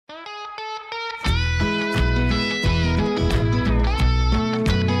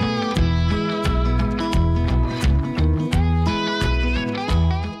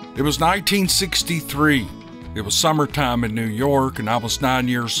It was 1963. It was summertime in New York, and I was 9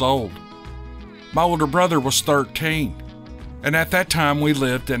 years old. My older brother was 13, and at that time we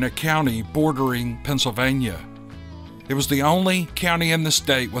lived in a county bordering Pennsylvania. It was the only county in the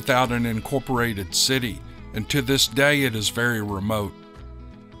state without an incorporated city, and to this day it is very remote.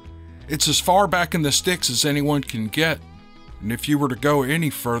 It's as far back in the sticks as anyone can get, and if you were to go any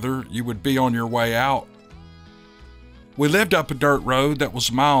further, you would be on your way out. We lived up a dirt road that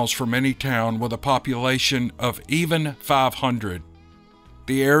was miles from any town with a population of even 500.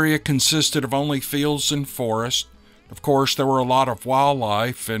 The area consisted of only fields and forest. Of course, there were a lot of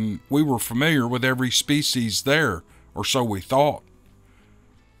wildlife, and we were familiar with every species there, or so we thought.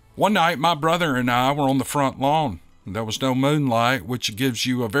 One night, my brother and I were on the front lawn. There was no moonlight, which gives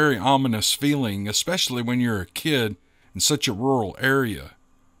you a very ominous feeling, especially when you're a kid in such a rural area.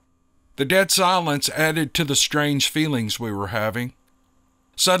 The dead silence added to the strange feelings we were having.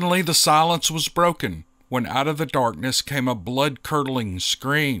 Suddenly the silence was broken when out of the darkness came a blood-curdling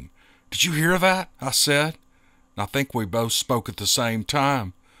scream. "Did you hear that?" I said. I think we both spoke at the same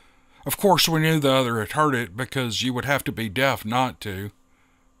time. Of course, we knew the other had heard it because you would have to be deaf not to.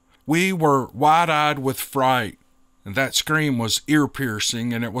 We were wide-eyed with fright, and that scream was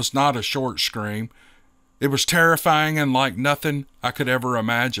ear-piercing, and it was not a short scream. It was terrifying and like nothing I could ever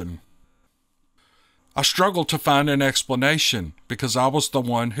imagine. I struggled to find an explanation because I was the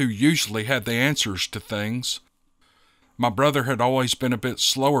one who usually had the answers to things. My brother had always been a bit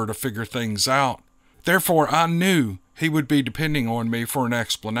slower to figure things out. Therefore, I knew he would be depending on me for an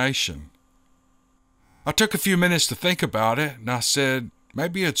explanation. I took a few minutes to think about it, and I said,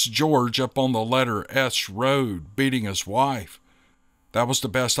 maybe it's George up on the letter S road beating his wife. That was the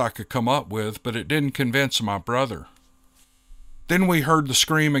best I could come up with, but it didn't convince my brother. Then we heard the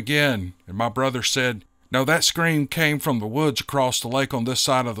scream again, and my brother said, "No, that scream came from the woods across the lake on this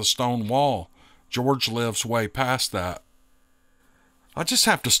side of the stone wall. George lives way past that." I just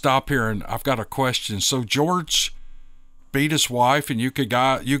have to stop here, and I've got a question. So George beat his wife, and you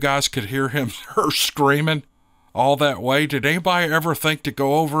guys could hear her screaming all that way. Did anybody ever think to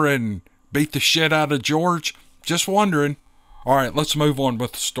go over and beat the shit out of George? Just wondering. All right, let's move on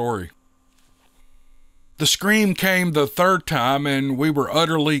with the story. The scream came the third time, and we were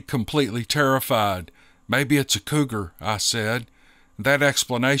utterly, completely terrified. "Maybe it's a cougar," I said. That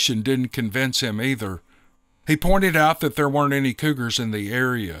explanation didn't convince him either. He pointed out that there weren't any cougars in the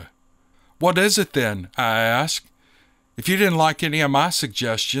area. "What is it then?" I asked. "If you didn't like any of my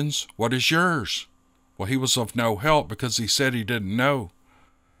suggestions, what is yours?" Well, he was of no help because he said he didn't know.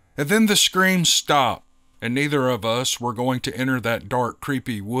 And then the scream stopped, and neither of us were going to enter that dark,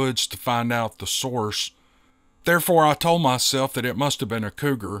 creepy woods to find out the source. Therefore, I told myself that it must have been a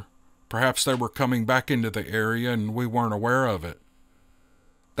cougar. Perhaps they were coming back into the area and we weren't aware of it.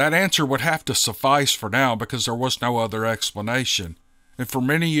 That answer would have to suffice for now because there was no other explanation, and for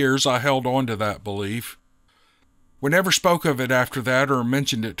many years I held on to that belief. We never spoke of it after that or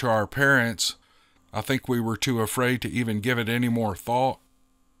mentioned it to our parents. I think we were too afraid to even give it any more thought.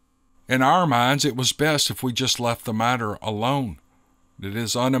 In our minds, it was best if we just left the matter alone. It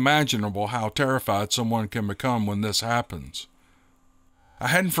is unimaginable how terrified someone can become when this happens. I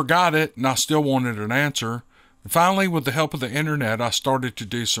hadn't forgot it, and I still wanted an answer. And finally, with the help of the internet, I started to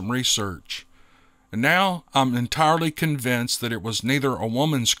do some research. And now I'm entirely convinced that it was neither a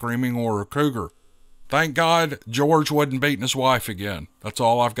woman screaming or a cougar. Thank God George wasn't beating his wife again. That's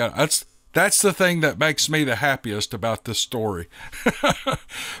all I've got. That's the thing that makes me the happiest about this story.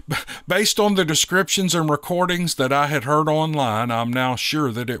 Based on the descriptions and recordings that I had heard online, I'm now sure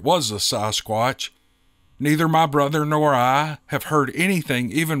that it was a Sasquatch. Neither my brother nor I have heard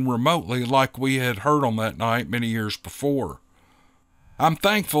anything even remotely like we had heard on that night many years before. I'm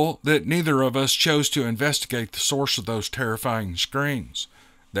thankful that neither of us chose to investigate the source of those terrifying screams.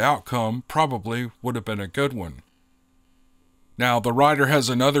 The outcome probably would have been a good one. Now, the writer has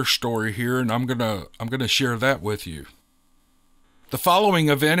another story here, and I'm gonna share that with you. The following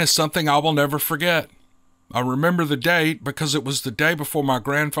event is something I will never forget. I remember the date because it was the day before my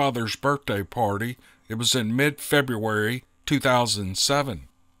grandfather's birthday party. It was in mid-February 2007.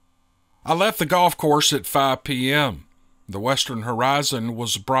 I left the golf course at 5 p.m. The western horizon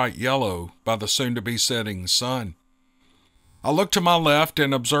was bright yellow by the soon-to-be setting sun. I looked to my left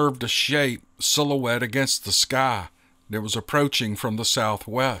and observed a shape silhouette against the sky. It was approaching from the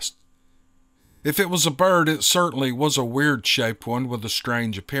southwest. If it was a bird, it certainly was a weird-shaped one with a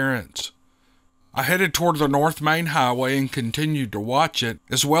strange appearance. I headed toward the North Main Highway and continued to watch it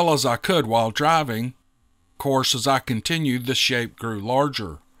as well as I could while driving. Of course, as I continued, the shape grew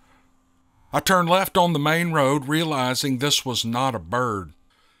larger. I turned left on the main road, realizing this was not a bird.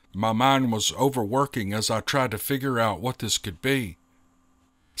 My mind was overworking as I tried to figure out what this could be.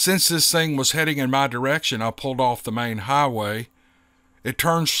 Since this thing was heading in my direction, I pulled off the main highway. It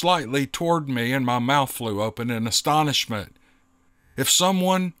turned slightly toward me and my mouth flew open in astonishment. If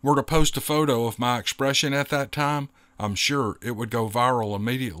someone were to post a photo of my expression at that time, I'm sure it would go viral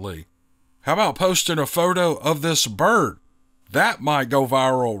immediately. How about posting a photo of this bird? That might go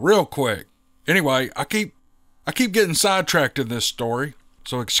viral real quick. Anyway, I keep getting sidetracked in this story,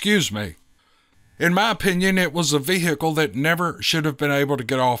 so excuse me. In my opinion, it was a vehicle that never should have been able to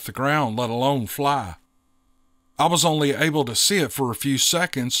get off the ground, let alone fly. I was only able to see it for a few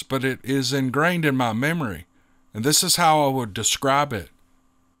seconds, but it is ingrained in my memory, and this is how I would describe it.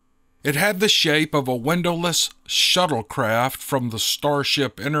 It had the shape of a windowless shuttlecraft from the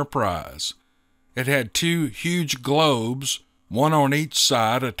Starship Enterprise. It had two huge globes, one on each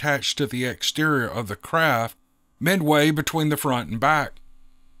side, attached to the exterior of the craft, midway between the front and back.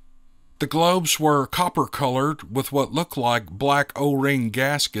 The globes were copper-colored with what looked like black O-ring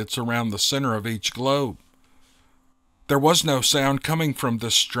gaskets around the center of each globe. There was no sound coming from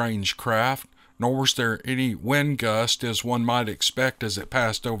this strange craft, nor was there any wind gust as one might expect as it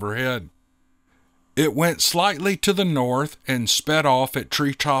passed overhead. It went slightly to the north and sped off at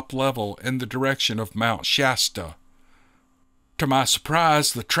treetop level in the direction of Mount Shasta. To my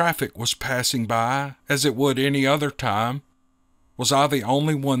surprise, the traffic was passing by as it would any other time. Was I the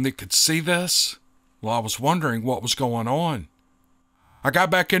only one that could see this? Well, I was wondering what was going on. I got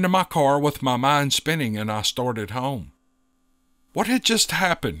back into my car with my mind spinning and I started home. What had just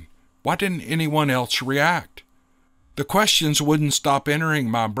happened? Why didn't anyone else react? The questions wouldn't stop entering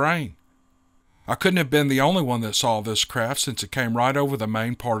my brain. I couldn't have been the only one that saw this craft since it came right over the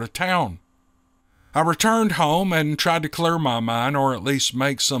main part of town. I returned home and tried to clear my mind or at least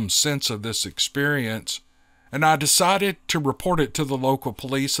make some sense of this experience, and I decided to report it to the local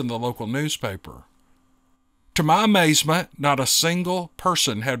police and the local newspaper. To my amazement, not a single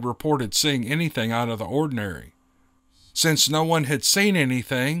person had reported seeing anything out of the ordinary. Since no one had seen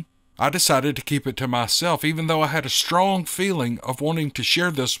anything, I decided to keep it to myself, even though I had a strong feeling of wanting to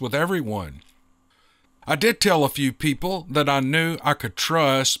share this with everyone. I did tell a few people that I knew I could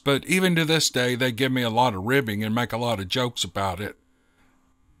trust, but even to this day, they give me a lot of ribbing and make a lot of jokes about it.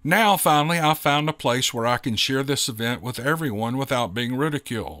 Now, finally, I found a place where I can share this event with everyone without being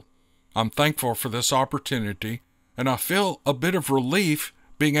ridiculed. I'm thankful for this opportunity, and I feel a bit of relief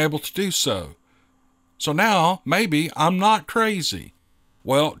being able to do so. So now, maybe I'm not crazy.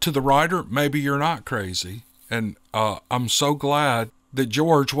 Well, to the writer, maybe you're not crazy, and I'm so glad that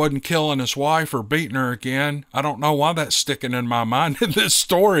George wasn't killing his wife or beating her again. I don't know why that's sticking in my mind in this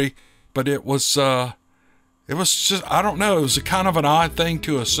story, but it was just, I don't know, it was a kind of an odd thing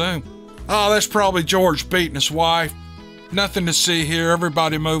to assume. Oh, that's probably George beating his wife. Nothing to see here,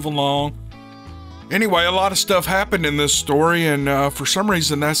 everybody move along. Anyway, a lot of stuff happened in this story, and for some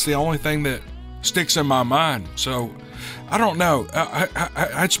reason that's the only thing that sticks in my mind. So, I don't know,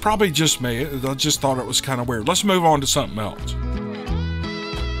 it's probably just me. I just thought it was kind of weird. Let's move on to something else.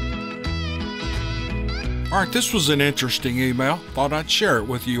 Alright, this was an interesting email. Thought I'd share it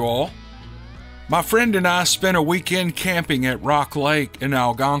with you all. My friend and I spent a weekend camping at Rock Lake in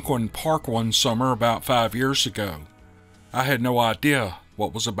Algonquin Park one summer about 5 years ago. I had no idea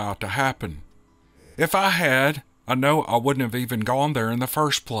what was about to happen. If I had, I know I wouldn't have even gone there in the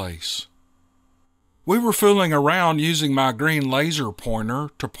first place. We were fooling around using my green laser pointer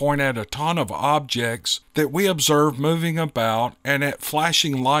to point at a ton of objects that we observed moving about and at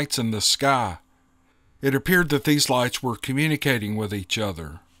flashing lights in the sky. It appeared that these lights were communicating with each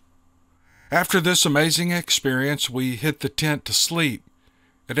other. After this amazing experience, we hit the tent to sleep.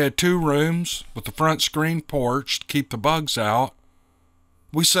 It had 2 rooms with the front screen porch to keep the bugs out.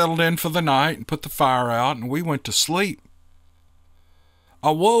 We settled in for the night and put the fire out, and we went to sleep.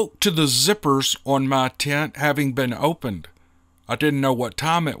 I woke to the zippers on my tent having been opened. I didn't know what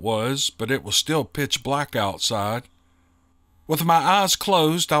time it was, but it was still pitch black outside. With my eyes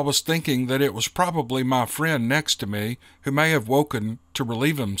closed, I was thinking that it was probably my friend next to me who may have woken to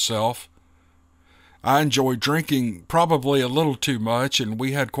relieve himself. I enjoyed drinking probably a little too much, and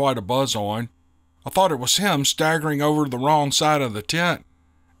we had quite a buzz on. I thought it was him staggering over to the wrong side of the tent.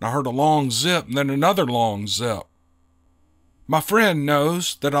 I heard a long zip and then another long zip. My friend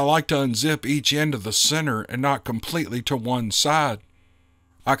knows that I like to unzip each end of the center and not completely to one side.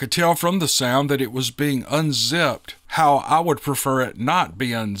 I could tell from the sound that it was being unzipped how I would prefer it not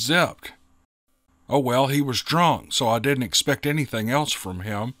be unzipped. Oh well, he was drunk, so I didn't expect anything else from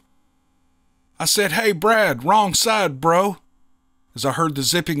him. I said, "Hey Brad, wrong side, bro," as I heard the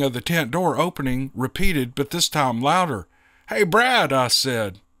zipping of the tent door opening repeated, but this time louder. "Hey Brad," I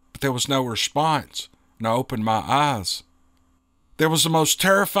said. there was no response, and I opened my eyes. There was the most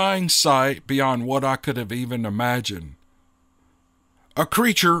terrifying sight beyond what I could have even imagined. A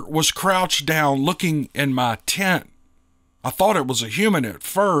creature was crouched down looking in my tent. I thought it was a human at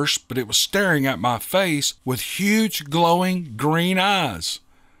first, but it was staring at my face with huge glowing green eyes.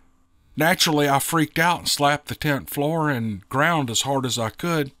 Naturally, I freaked out and slapped the tent floor and ground as hard as I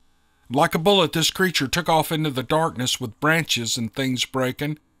could. Like a bullet, this creature took off into the darkness with branches and things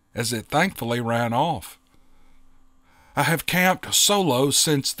breaking as it thankfully ran off. I have camped solo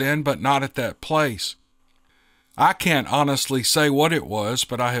since then, but not at that place. I can't honestly say what it was,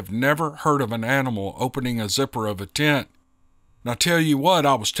 but I have never heard of an animal opening a zipper of a tent. And I tell you what,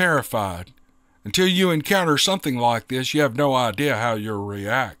 I was terrified. Until you encounter something like this, you have no idea how you'll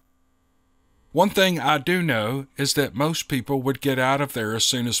react. One thing I do know is that most people would get out of there as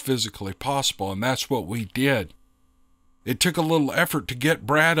soon as physically possible, and that's what we did. It took a little effort to get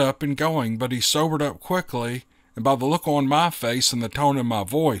Brad up and going, but he sobered up quickly, and by the look on my face and the tone in my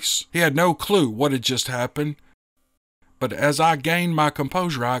voice, he had no clue what had just happened. But as I gained my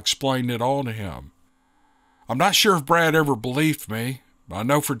composure, I explained it all to him. I'm not sure if Brad ever believed me, but I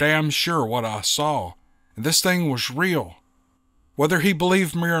know for damn sure what I saw, and this thing was real. Whether he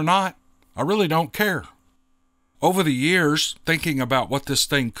believed me or not, I really don't care. Over the years, thinking about what this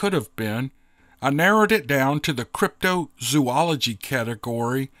thing could have been, I narrowed it down to the cryptozoology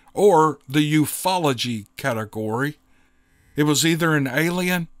category or the ufology category. It was either an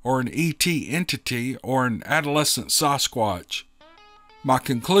alien or an ET entity or an adolescent Sasquatch. My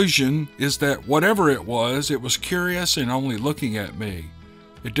conclusion is that whatever it was curious and only looking at me.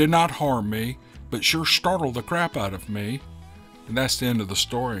 It did not harm me, but sure startled the crap out of me. And that's the end of the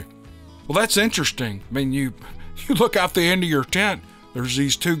story. Well, that's interesting. I mean, you look out the end of your tent, there's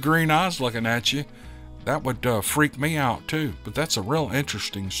these two green eyes looking at you. That would freak me out too, but that's a real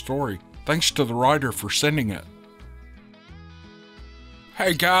interesting story. Thanks to the writer for sending it.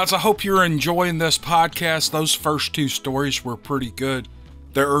 Hey guys, I hope you're enjoying this podcast. Those first two stories were pretty good.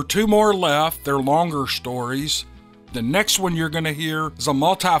 There are two more left. They're longer stories. The next one you're going to hear is a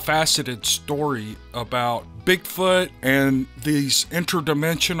multifaceted story about Bigfoot and these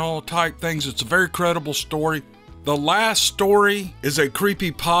interdimensional type things. It's a very credible story. The last story is a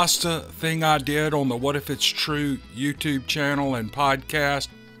creepypasta thing I did on the What If It's True YouTube channel and podcast.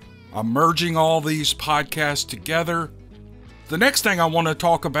 I'm merging all these podcasts together. The next thing I want to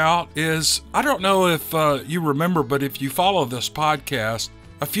talk about is, I don't know if you remember, but if you follow this podcast,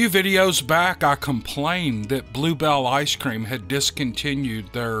 a few videos back I complained that Bluebell Ice Cream had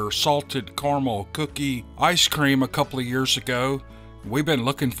discontinued their salted caramel cookie ice cream a couple of years ago. We've been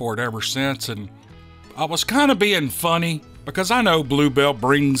looking for it ever since, and I was kind of being funny because I know Bluebell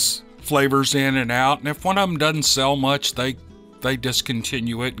brings flavors in and out, and if one of them doesn't sell much, they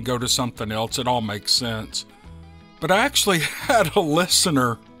discontinue it and go to something else. It all makes sense. But I actually had a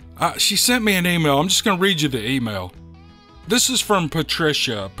listener. She sent me an email. I'm just going to read you the email. This is from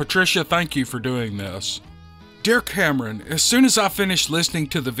Patricia. Patricia, thank you for doing this. Dear Cameron, as soon as I finished listening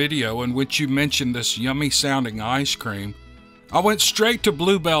to the video in which you mentioned this yummy sounding ice cream, I went straight to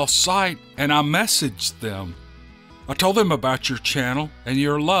Bluebell's site and I messaged them. I told them about your channel and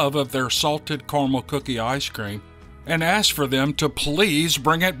your love of their salted caramel cookie ice cream and asked for them to please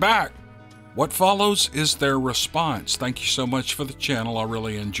bring it back. What follows is their response. Thank you so much for the channel. I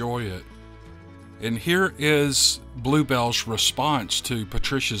really enjoy it. And here is Bluebell's response to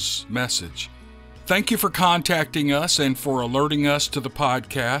Patricia's message. Thank you for contacting us and for alerting us to the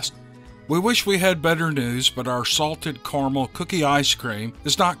podcast. We wish we had better news, but our salted caramel cookie ice cream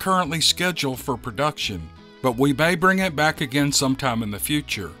is not currently scheduled for production, but we may bring it back again sometime in the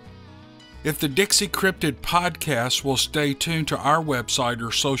future. If the Dixiecryptid podcast will stay tuned to our website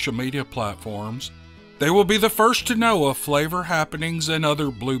or social media platforms, they will be the first to know of flavor happenings and other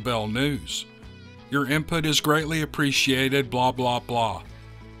Bluebell news. Your input is greatly appreciated, blah, blah, blah.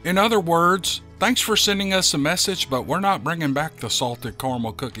 In other words, thanks for sending us a message, but we're not bringing back the salted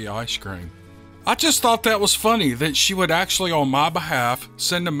caramel cookie ice cream. I just thought that was funny that she would actually, on my behalf,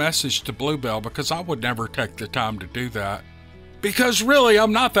 send a message to Bluebell, because I would never take the time to do that. Because really,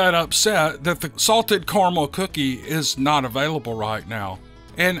 I'm not that upset that the salted caramel cookie is not available right now.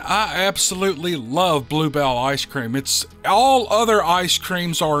 And I absolutely love Bluebell ice cream. It's all other ice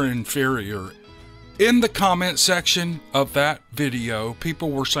creams are inferior. In the comment section of that video,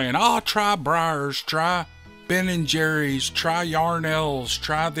 people were saying, oh, try Breyers, try Ben & Jerry's, try Yarnell's,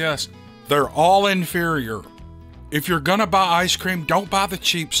 try this. They're all inferior. If you're gonna buy ice cream, don't buy the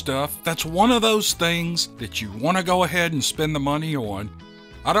cheap stuff. That's one of those things that you want to go ahead and spend the money on.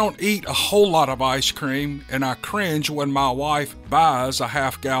 I don't eat a whole lot of ice cream, and I cringe when my wife buys a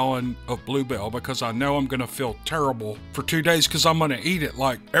half gallon of Bluebell because I know I'm going to feel terrible for 2 days because I'm going to eat it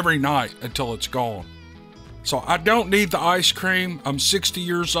like every night until it's gone. So I don't need the ice cream. I'm 60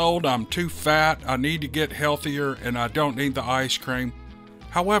 years old. I'm too fat. I need to get healthier, and I don't need the ice cream.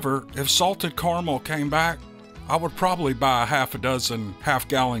 However, if salted caramel came back, I would probably buy a half a dozen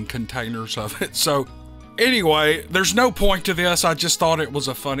half-gallon containers of it. So anyway, there's no point to this. I just thought it was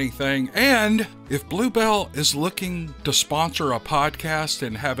a funny thing. And if Bluebell is looking to sponsor a podcast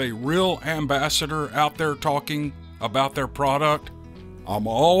and have a real ambassador out there talking about their product, I'm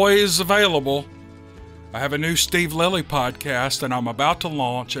always available. I have a new Steve Lilly podcast and I'm about to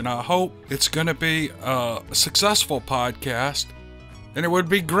launch, and I hope it's going to be a successful podcast. And it would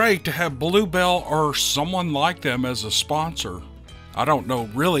be great to have Bluebell or someone like them as a sponsor. I don't know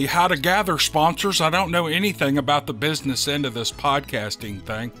really how to gather sponsors. I don't know anything about the business end of this podcasting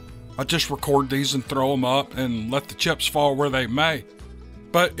thing. I just record these and throw them up and let the chips fall where they may.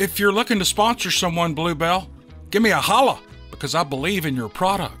 But if you're looking to sponsor someone, Bluebell, give me a holla because I believe in your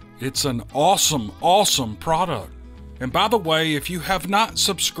product. It's an awesome, awesome product. And by the way, if you have not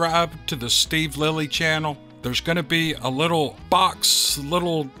subscribed to the Steve Lilly channel, there's going to be a little box,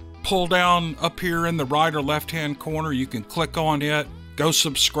 little pull down up here in the right or left hand corner. You can click on it, go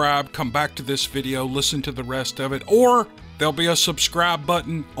subscribe, come back to this video, listen to the rest of it, or there'll be a subscribe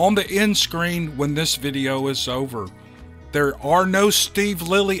button on the end screen when this video is over. There are no Steve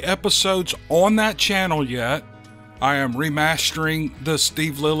Lilly episodes on that channel yet. I am remastering the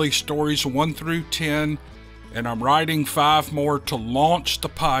Steve Lilly stories 1 through 10, and I'm writing 5 more to launch the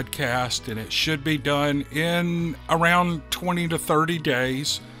podcast, and it should be done in around 20 to 30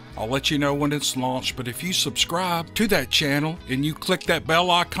 days. I'll let you know when it's launched, but if you subscribe to that channel and you click that bell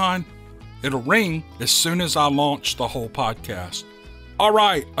icon, it'll ring as soon as I launch the whole podcast. All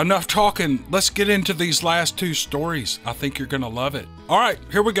right, enough talking. Let's get into these last 2 stories. I think you're going to love it. All right,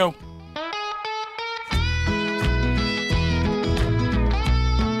 here we go.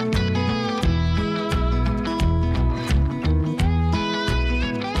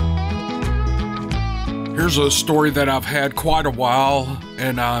 Here's a story that I've had quite a while,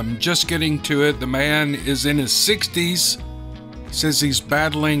 and I'm just getting to it. The man is in his 60s, says he's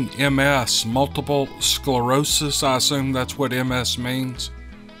battling MS, multiple sclerosis. I assume that's what MS means.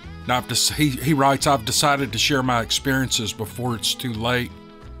 Now, he writes, I've decided to share my experiences before it's too late.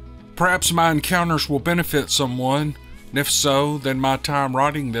 Perhaps my encounters will benefit someone, and if so, then my time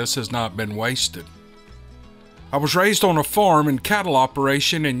writing this has not been wasted. I was raised on a farm and cattle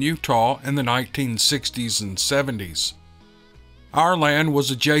operation in Utah in the 1960s and 70s. Our land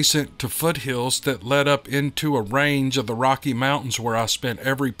was adjacent to foothills that led up into a range of the Rocky Mountains where I spent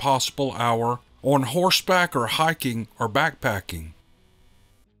every possible hour on horseback or hiking or backpacking.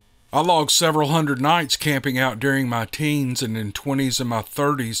 I logged several hundred nights camping out during my teens and in 20s and my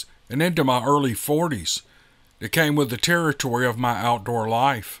 30s and into my early 40s. It came with the territory of my outdoor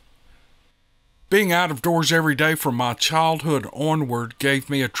life. Being out of doors every day from my childhood onward gave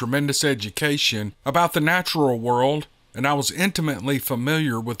me a tremendous education about the natural world, and I was intimately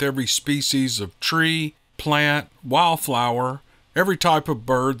familiar with every species of tree, plant, wildflower, every type of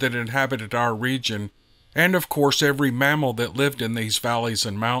bird that inhabited our region, and of course every mammal that lived in these valleys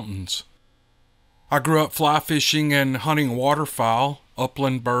and mountains. I grew up fly fishing and hunting waterfowl,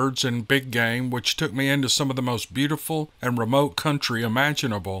 upland birds, and big game, which took me into some of the most beautiful and remote country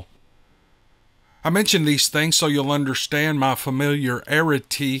imaginable. I mention these things so you'll understand my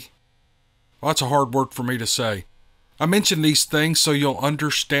familiarity. Well, that's a hard word for me to say. I mention these things so you'll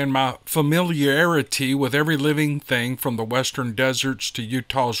understand my familiarity with every living thing from the western deserts to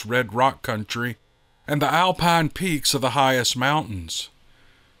Utah's red rock country and the alpine peaks of the highest mountains.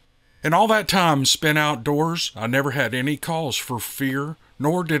 In all that time spent outdoors, I never had any cause for fear,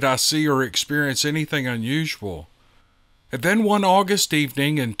 nor did I see or experience anything unusual. And then one August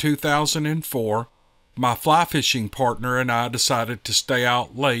evening in 2004, my fly fishing partner and I decided to stay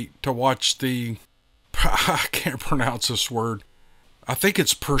out late to watch the, I can't pronounce this word, I think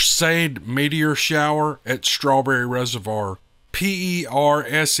it's Perseid meteor shower at Strawberry Reservoir.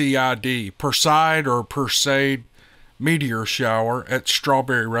 P-E-R-S-E-I-D, Perseid or Perseid meteor shower at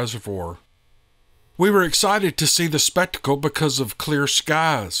Strawberry Reservoir. We were excited to see the spectacle because of clear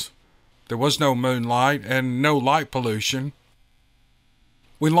skies. There was no moonlight and no light pollution.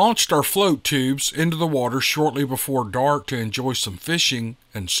 We launched our float tubes into the water shortly before dark to enjoy some fishing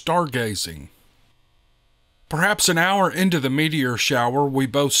and stargazing. Perhaps an hour into the meteor shower, we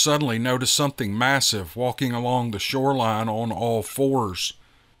both suddenly noticed something massive walking along the shoreline on all fours.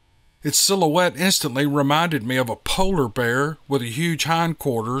 Its silhouette instantly reminded me of a polar bear with a huge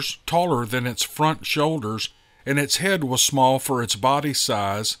hindquarters, taller than its front shoulders, and its head was small for its body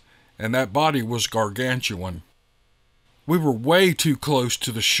size, and that body was gargantuan. We were way too close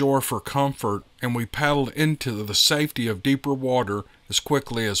to the shore for comfort, and we paddled into the safety of deeper water as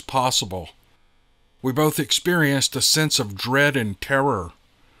quickly as possible. We both experienced a sense of dread and terror.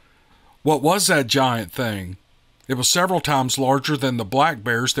 What was that giant thing? It was several times larger than the black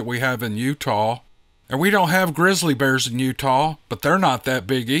bears that we have in Utah, and we don't have grizzly bears in Utah, but they're not that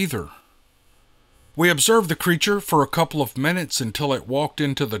big either. We observed the creature for a couple of minutes until it walked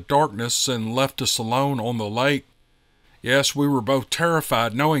into the darkness and left us alone on the lake. Yes, we were both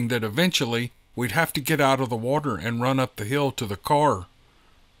terrified, knowing that eventually we'd have to get out of the water and run up the hill to the car.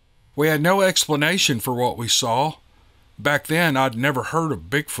 We had no explanation for what we saw. Back then, I'd never heard of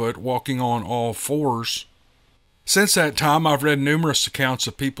Bigfoot walking on all fours. Since that time, I've read numerous accounts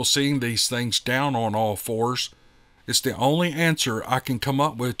of people seeing these things down on all fours. It's the only answer I can come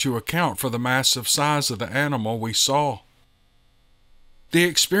up with to account for the massive size of the animal we saw. The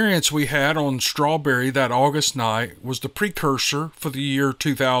experience we had on Strawberry that August night was the precursor for the year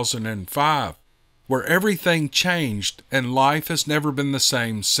 2005, where everything changed and life has never been the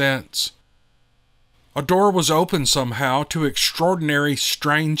same since. A door was opened somehow to extraordinary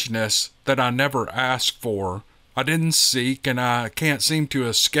strangeness that I never asked for, I didn't seek, and I can't seem to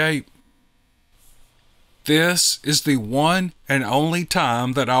escape. This is the one and only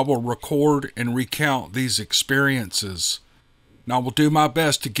time that I will record and recount these experiences. And I will do my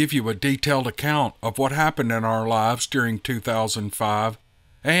best to give you a detailed account of what happened in our lives during 2005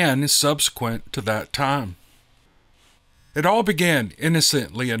 and subsequent to that time. It all began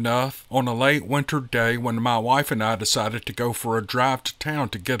innocently enough on a late winter day when my wife and I decided to go for a drive to town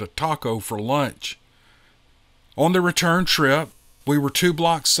to get a taco for lunch. On the return trip, we were 2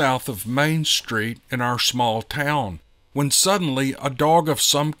 blocks south of Main Street in our small town, when suddenly a dog of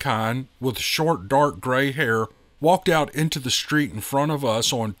some kind with short dark gray hair walked out into the street in front of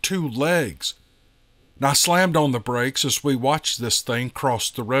us on 2 legs. And I slammed on the brakes as we watched this thing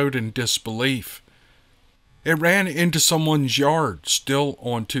cross the road in disbelief. It ran into someone's yard, still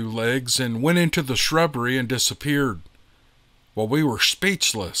on 2 legs, and went into the shrubbery and disappeared. Well, we were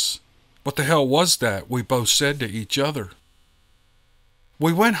speechless. What the hell was that? We both said to each other.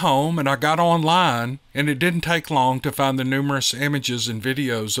 We went home and I got online, and it didn't take long to find the numerous images and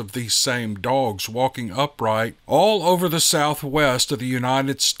videos of these same dogs walking upright all over the southwest of the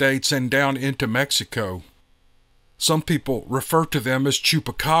United States and down into Mexico. Some people refer to them as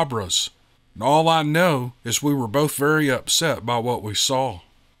chupacabras, and all I know is we were both very upset by what we saw.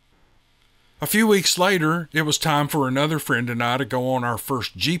 A few weeks later, it was time for another friend and I to go on our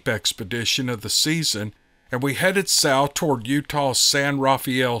first Jeep expedition of the season, and we headed south toward Utah's San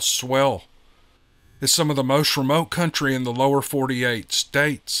Rafael Swell. It's some of the most remote country in the lower 48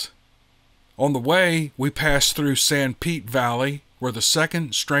 states. On the way, we passed through San Pete Valley, where the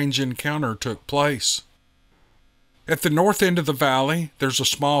second strange encounter took place. At the north end of the valley, there's a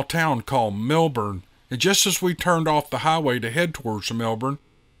small town called Milburn, and just as we turned off the highway to head towards Milburn,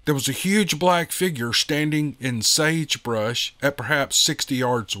 there was a huge black figure standing in sagebrush at perhaps 60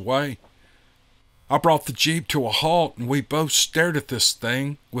 yards away. I brought the Jeep to a halt, and we both stared at this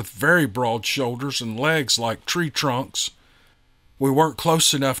thing with very broad shoulders and legs like tree trunks. We weren't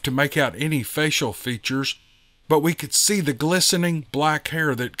close enough to make out any facial features, but we could see the glistening black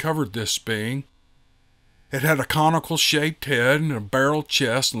hair that covered this being. It had a conical-shaped head and a barrel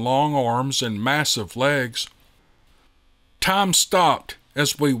chest and long arms and massive legs. Time stopped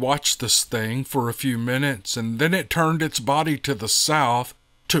as we watched this thing for a few minutes, and then it turned its body to the south,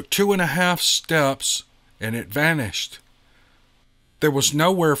 took 2.5 steps, and it vanished. There was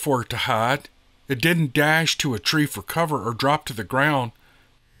nowhere for it to hide. It didn't dash to a tree for cover or drop to the ground.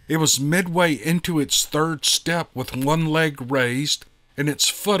 It was midway into its 3rd step with one leg raised and its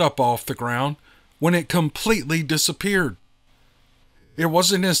foot up off the ground when it completely disappeared. It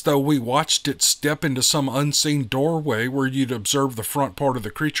wasn't as though we watched it step into some unseen doorway where you'd observe the front part of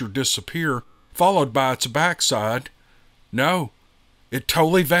the creature disappear, followed by its backside. No. It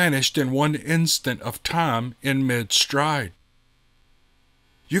totally vanished in one instant of time in mid-stride.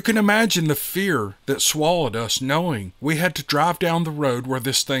 You can imagine the fear that swallowed us knowing we had to drive down the road where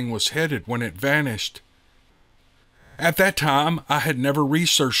this thing was headed when it vanished. At that time, I had never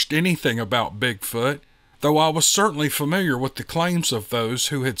researched anything about Bigfoot, though I was certainly familiar with the claims of those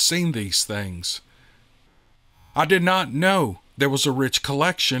who had seen these things. I did not know there was a rich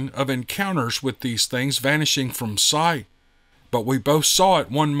collection of encounters with these things vanishing from sight, but we both saw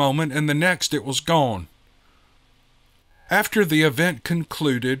it one moment and the next it was gone. After the event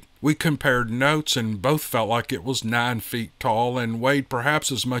concluded, we compared notes and both felt like it was 9 feet tall and weighed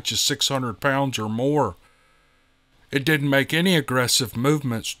perhaps as much as 600 pounds or more. It didn't make any aggressive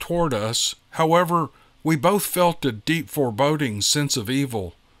movements toward us. However, we both felt a deep foreboding sense of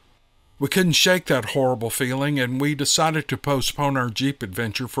evil. We couldn't shake that horrible feeling, and we decided to postpone our Jeep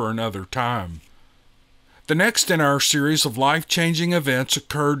adventure for another time. The next in our series of life-changing events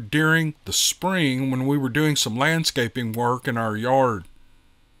occurred during the spring when we were doing some landscaping work in our yard.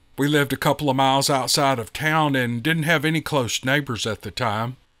 We lived a couple of miles outside of town and didn't have any close neighbors at the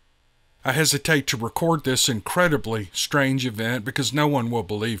time. I hesitate to record this incredibly strange event because no one will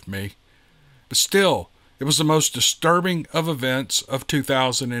believe me. But still, it was the most disturbing of events of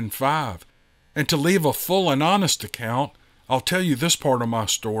 2005. And to leave a full and honest account, I'll tell you this part of my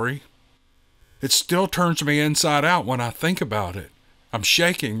story. It still turns me inside out when I think about it. I'm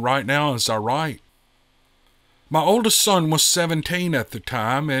shaking right now as I write. My oldest son was 17 at the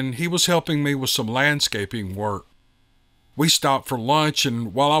time, and he was helping me with some landscaping work. We stopped for lunch,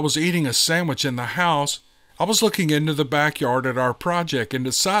 and while I was eating a sandwich in the house, I was looking into the backyard at our project and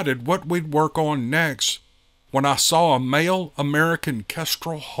decided what we'd work on next when I saw a male American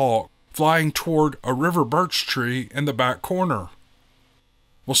kestrel hawk flying toward a river birch tree in the back corner.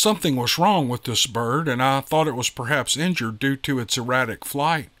 Well, something was wrong with this bird, and I thought it was perhaps injured due to its erratic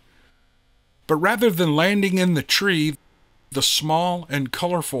flight. But rather than landing in the tree, the small and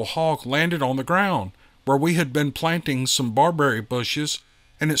colorful hawk landed on the ground, where we had been planting some barberry bushes,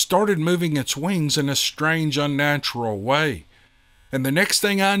 and it started moving its wings in a strange, unnatural way. And the next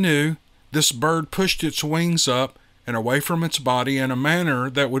thing I knew, this bird pushed its wings up and away from its body in a manner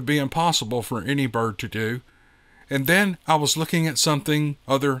that would be impossible for any bird to do. And then I was looking at something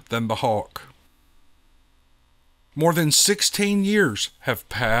other than the hawk. More than 16 years have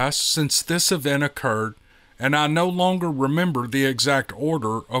passed since this event occurred, and I no longer remember the exact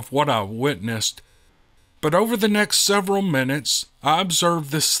order of what I witnessed. But over the next several minutes, I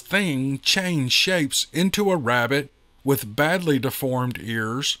observed this thing change shapes into a rabbit with badly deformed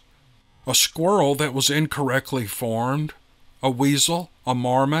ears, a squirrel that was incorrectly formed, a weasel, a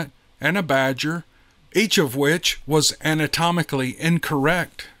marmot, and a badger, each of which was anatomically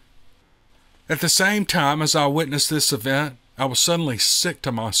incorrect. At the same time as I witnessed this event, I was suddenly sick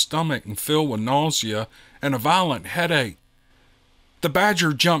to my stomach and filled with nausea and a violent headache. The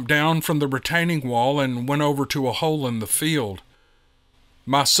badger jumped down from the retaining wall and went over to a hole in the field.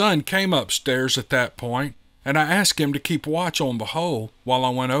 My son came upstairs at that point, and I asked him to keep watch on the hole while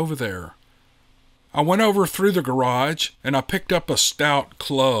I went over there. I went over through the garage, and I picked up a stout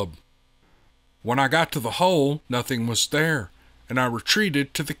club. When I got to the hole, nothing was there, and I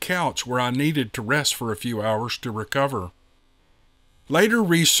retreated to the couch where I needed to rest for a few hours to recover. Later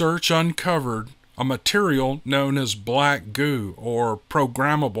research uncovered a material known as black goo or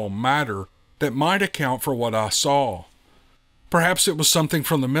programmable matter that might account for what I saw. Perhaps it was something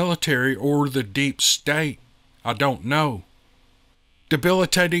from the military or the deep state. I don't know.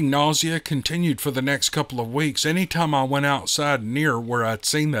 Debilitating nausea continued for the next couple of weeks anytime I went outside near where I'd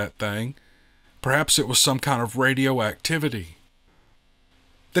seen that thing. Perhaps it was some kind of radioactivity.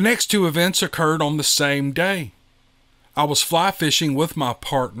 The next two events occurred on the same day. I was fly fishing with my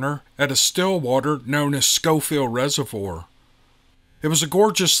partner at a still water known as Schofield Reservoir. It was a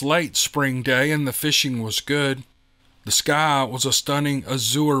gorgeous late spring day and the fishing was good. The sky was a stunning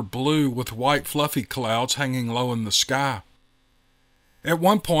azure blue with white fluffy clouds hanging low in the sky. At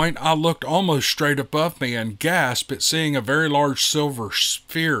one point, I looked almost straight above me and gasped at seeing a very large silver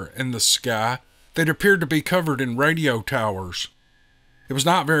sphere in the sky that appeared to be covered in radio towers. It was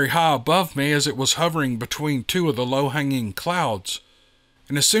not very high above me as it was hovering between two of the low-hanging clouds,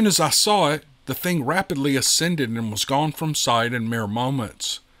 and as soon as I saw it, the thing rapidly ascended and was gone from sight in mere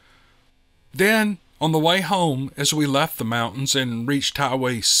moments. Then, on the way home, as we left the mountains and reached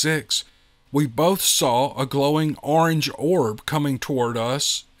Highway 6, we both saw a glowing orange orb coming toward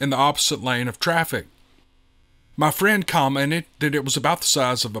us in the opposite lane of traffic. My friend commented that it was about the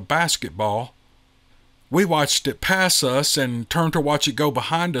size of a basketball. We watched it pass us and turned to watch it go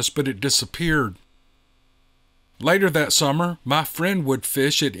behind us, but it disappeared. Later that summer, my friend would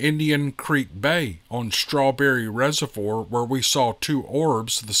fish at Indian Creek Bay on Strawberry Reservoir, where we saw two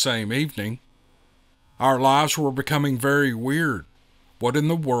orbs the same evening. Our lives were becoming very weird. What in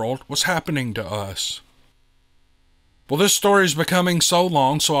the world was happening to us? Well, this story is becoming so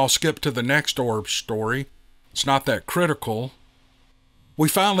long, so I'll skip to the next orb story. It's not that critical. We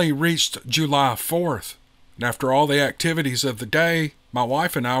finally reached July 4th. And after all the activities of the day, my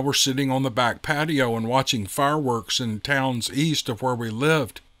wife and I were sitting on the back patio and watching fireworks in towns east of where we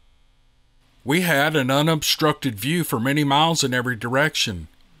lived. We had an unobstructed view for many miles in every direction.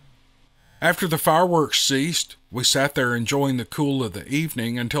 After the fireworks ceased, we sat there enjoying the cool of the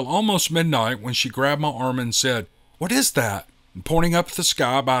evening until almost midnight when she grabbed my arm and said, "What is that?" and pointing up at the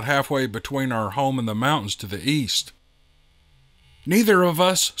sky about halfway between our home and the mountains to the east. Neither of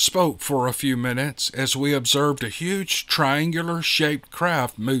us spoke for a few minutes as we observed a huge triangular-shaped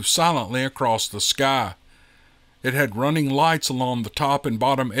craft move silently across the sky. It had running lights along the top and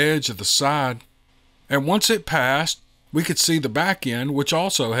bottom edge of the side, and once it passed, we could see the back end, which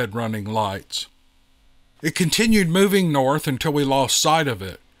also had running lights. It continued moving north until we lost sight of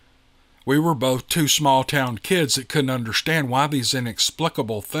it. We were both two small-town kids that couldn't understand why these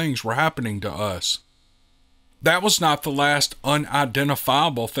inexplicable things were happening to us. That was not the last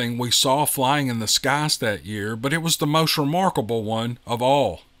unidentifiable thing we saw flying in the skies that year, but it was the most remarkable one of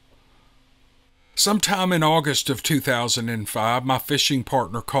all. Sometime in August of 2005, my fishing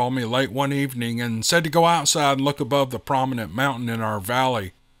partner called me late one evening and said to go outside and look above the prominent mountain in our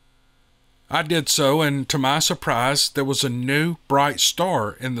valley. I did so, and to my surprise, there was a new, bright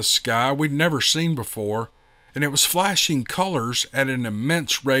star in the sky we'd never seen before, and it was flashing colors at an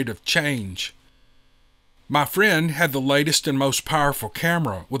immense rate of change. My friend had the latest and most powerful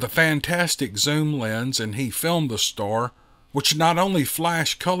camera with a fantastic zoom lens, and he filmed the star, which not only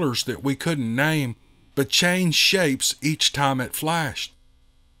flashed colors that we couldn't name, but changed shapes each time it flashed.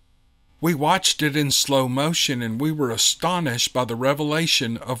 We watched it in slow motion, and we were astonished by the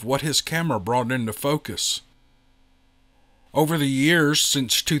revelation of what his camera brought into focus. Over the years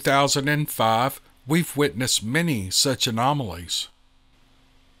since 2005, we've witnessed many such anomalies.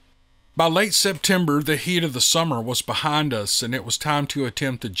 By late September, the heat of the summer was behind us, and it was time to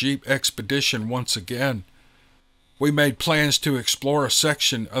attempt a Jeep expedition once again. We made plans to explore a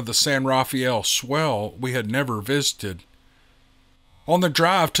section of the San Rafael Swell we had never visited. On the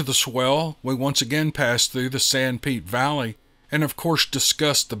drive to the swell, we once again passed through the Sandpeat Valley and of course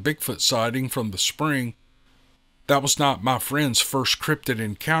discussed the Bigfoot sighting from the spring. That was not my friend's first cryptid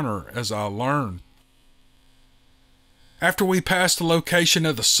encounter, as I learned. After we passed the location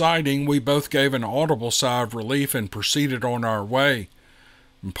of the sighting, we both gave an audible sigh of relief and proceeded on our way.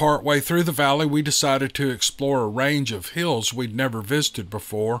 And partway through the valley, we decided to explore a range of hills we'd never visited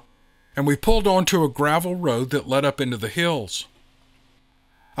before, and we pulled onto a gravel road that led up into the hills.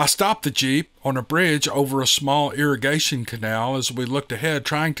 I stopped the Jeep on a bridge over a small irrigation canal as we looked ahead,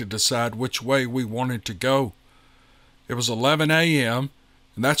 trying to decide which way we wanted to go. It was 11 a.m.,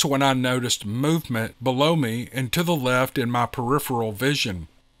 and that's when I noticed movement below me and to the left in my peripheral vision.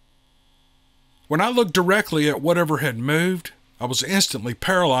 When I looked directly at whatever had moved, I was instantly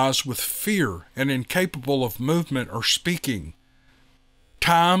paralyzed with fear and incapable of movement or speaking.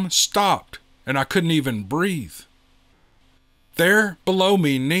 Time stopped, and I couldn't even breathe. There, below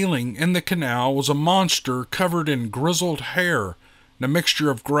me, kneeling in the canal, was a monster covered in grizzled hair, and a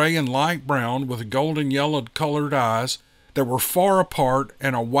mixture of gray and light brown with golden yellowed colored eyes that were far apart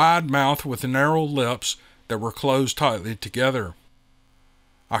and a wide mouth with narrow lips that were closed tightly together.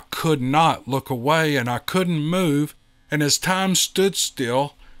 I could not look away, and I couldn't move, and as time stood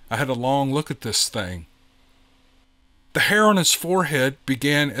still, I had a long look at this thing. The hair on its forehead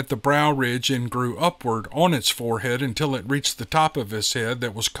began at the brow ridge and grew upward on its forehead until it reached the top of his head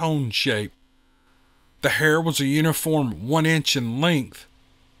that was cone-shaped. The hair was a uniform 1 inch in length.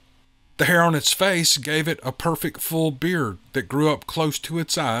 The hair on its face gave it a perfect full beard that grew up close to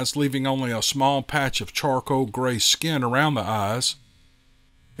its eyes, leaving only a small patch of charcoal gray skin around the eyes.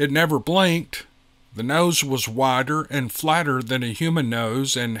 It never blinked. The nose was wider and flatter than a human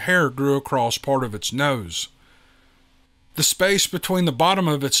nose, and hair grew across part of its nose. The space between the bottom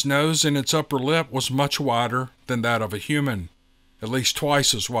of its nose and its upper lip was much wider than that of a human, at least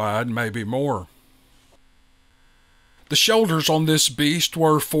twice as wide, maybe more. The shoulders on this beast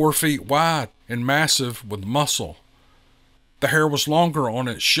were 4 feet wide and massive with muscle. The hair was longer on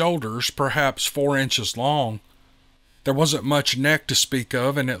its shoulders, perhaps 4 inches long. There wasn't much neck to speak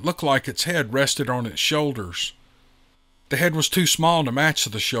of, and it looked like its head rested on its shoulders. The head was too small to match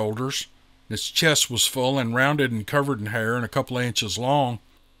the shoulders. Its chest was full and rounded and covered in hair and a couple of inches long.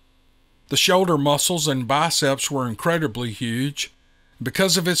 The shoulder muscles and biceps were incredibly huge.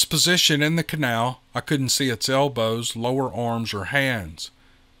 Because of its position in the canal, I couldn't see its elbows, lower arms, or hands.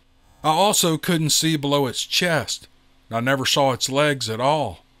 I also couldn't see below its chest. I never saw its legs at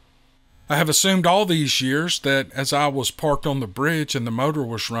all. I have assumed all these years that as I was parked on the bridge and the motor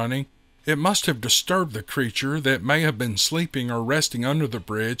was running, it must have disturbed the creature that may have been sleeping or resting under the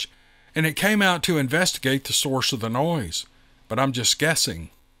bridge, and it came out to investigate the source of the noise, but I'm just guessing.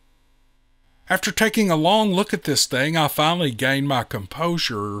 After taking a long look at this thing, I finally gained my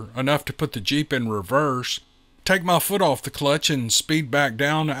composure enough to put the Jeep in reverse, take my foot off the clutch, and speed back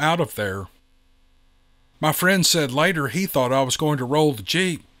down out of there. My friend said later he thought I was going to roll the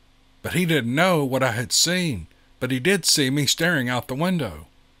Jeep, but he didn't know what I had seen, but he did see me staring out the window.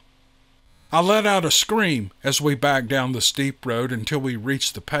 I let out a scream as we backed down the steep road until we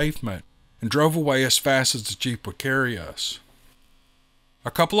reached the pavement and drove away as fast as the Jeep would carry us. A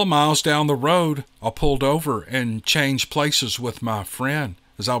couple of miles down the road, I pulled over and changed places with my friend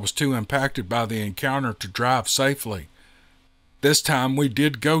as I was too impacted by the encounter to drive safely. This time we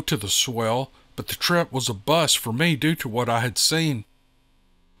did go to the swell, but the trip was a bust for me due to what I had seen.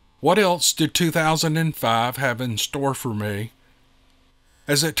 What else did 2005 have in store for me?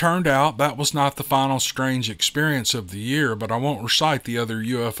 As it turned out, that was not the final strange experience of the year, but I won't recite the other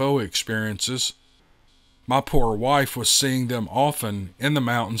UFO experiences. My poor wife was seeing them often in the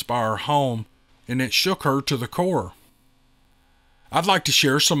mountains by our home, and it shook her to the core. I'd like to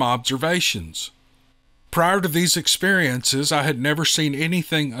share some observations. Prior to these experiences, I had never seen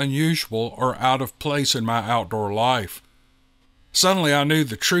anything unusual or out of place in my outdoor life. Suddenly, I knew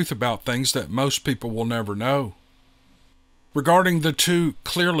the truth about things that most people will never know. Regarding the two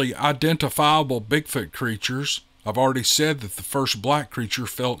clearly identifiable Bigfoot creatures, I've already said that the first black creature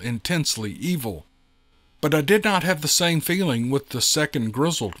felt intensely evil. But I did not have the same feeling with the second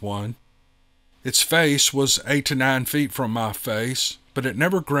grizzled one. Its face was 8 to 9 feet from my face, but it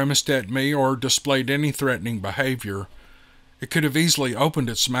never grimaced at me or displayed any threatening behavior. It could have easily opened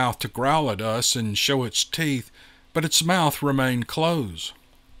its mouth to growl at us and show its teeth, but its mouth remained closed.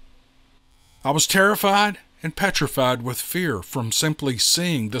 I was terrified and petrified with fear from simply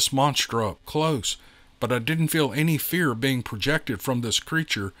seeing this monster up close, but I didn't feel any fear being projected from this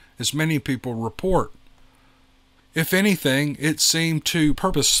creature as many people report. If anything, it seemed to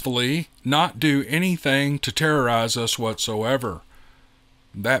purposefully not do anything to terrorize us whatsoever.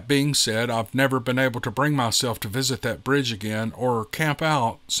 That being said, I've never been able to bring myself to visit that bridge again or camp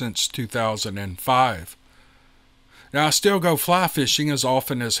out since 2005. Now, I still go fly fishing as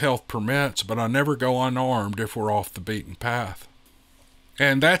often as health permits, but I never go unarmed if we're off the beaten path.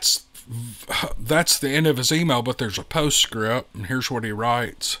 And that's the end of his email, but there's a postscript, and here's what he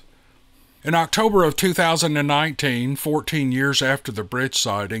writes. In October of 2019, 14 years after the bridge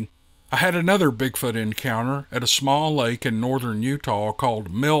sighting, I had another Bigfoot encounter at a small lake in northern Utah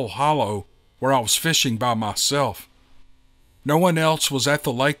called Mill Hollow, where I was fishing by myself. No one else was at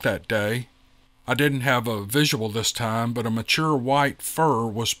the lake that day. I didn't have a visual this time, but a mature white fur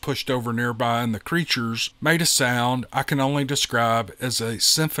was pushed over nearby, and the creatures made a sound I can only describe as a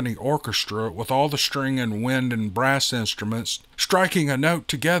symphony orchestra with all the string and wind and brass instruments striking a note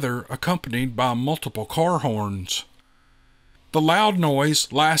together, accompanied by multiple car horns. The loud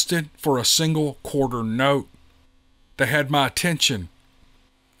noise lasted for a single quarter note. They had my attention.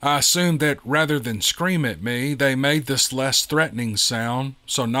 I assumed that rather than scream at me, they made this less threatening sound,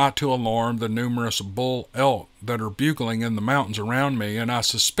 so not to alarm the numerous bull elk that are bugling in the mountains around me, and I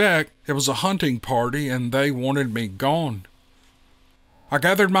suspect it was a hunting party and they wanted me gone. I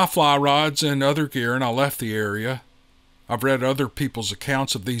gathered my fly rods and other gear and I left the area. I've read other people's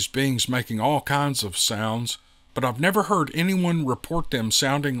accounts of these beings making all kinds of sounds, but I've never heard anyone report them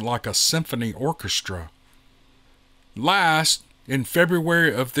sounding like a symphony orchestra. Last, in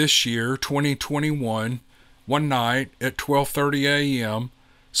February of this year, 2021, one night at 12:30 a.m.,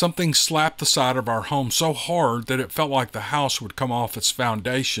 something slapped the side of our home so hard that it felt like the house would come off its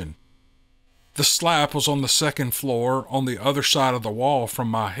foundation. The slap was on the second floor, on the other side of the wall from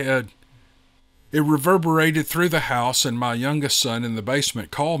my head. It reverberated through the house, and my youngest son in the basement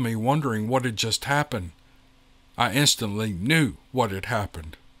called me, wondering what had just happened. I instantly knew what had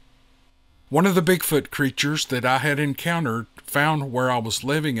happened. One of the Bigfoot creatures that I had encountered found where I was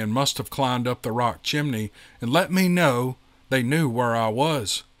living and must have climbed up the rock chimney and let me know they knew where I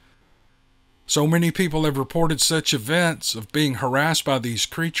was. So many people have reported such events of being harassed by these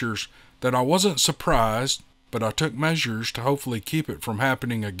creatures that I wasn't surprised, but I took measures to hopefully keep it from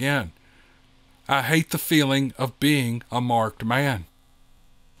happening again. I hate the feeling of being a marked man.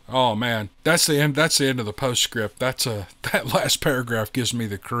 Oh man, that's the end of the postscript. That last paragraph gives me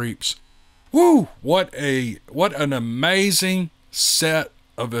the creeps. Woo! What an amazing set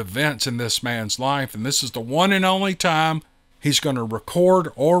of events in this man's life, and this is the one and only time he's going to record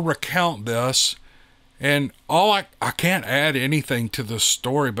or recount this. And I can't add anything to this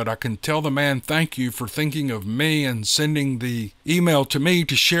story, but I can tell the man thank you for thinking of me and sending the email to me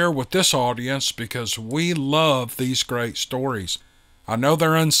to share with this audience, because we love these great stories. I know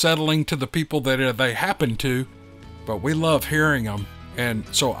they're unsettling to the people that they happen to, but we love hearing them. And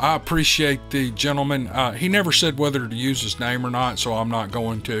so I appreciate the gentleman. He never said whether to use his name or not, so I'm not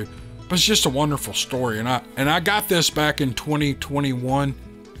going to. But it's just a wonderful story. And I got this back in 2021,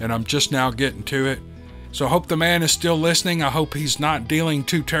 and I'm just now getting to it. So I hope the man is still listening. I hope he's not dealing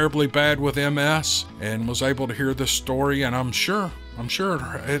too terribly bad with MS and was able to hear this story. And I'm sure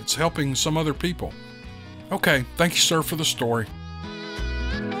it's helping some other people. Okay, thank you, sir, for the story.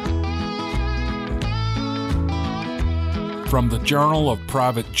 From the Journal of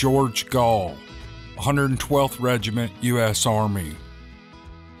Private George Gall, 112th Regiment, U.S. Army.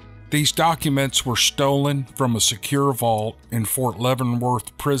 These documents were stolen from a secure vault in Fort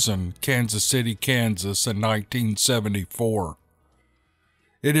Leavenworth Prison, Kansas City, Kansas in 1974.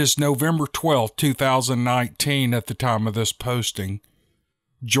 It is November 12, 2019 at the time of this posting.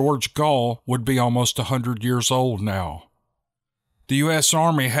 George Gall would be almost 100 years old now. The U.S.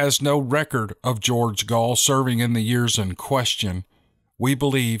 Army has no record of George Gall serving in the years in question. We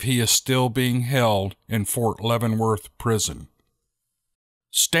believe he is still being held in Fort Leavenworth Prison.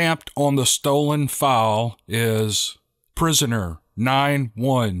 Stamped on the stolen file is Prisoner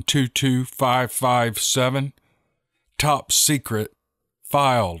 9122557, Top Secret,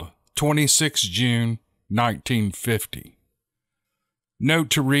 filed 26 June 1950. Note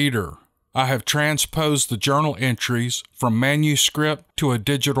to reader, I have transposed the journal entries from manuscript to a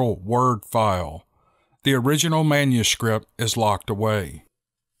digital Word file. The original manuscript is locked away.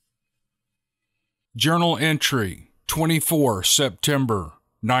 Journal entry 24 September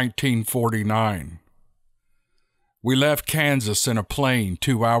 1949. We left Kansas in a plane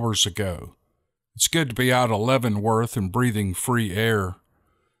 2 hours ago. It's good to be out of Leavenworth and breathing free air.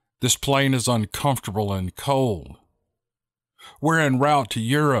 This plane is uncomfortable and cold. We're en route to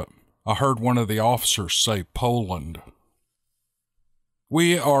Europe. I heard one of the officers say Poland.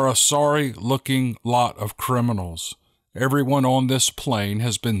 We are a sorry-looking lot of criminals. Everyone on this plane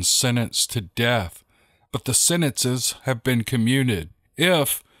has been sentenced to death, but the sentences have been commuted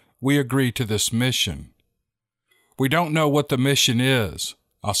if we agree to this mission. We don't know what the mission is.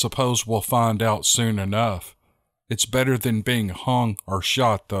 I suppose we'll find out soon enough. It's better than being hung or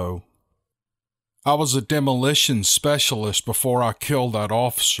shot, though. I was a demolition specialist before I killed that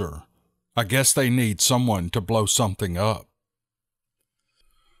officer. I guess they need someone to blow something up.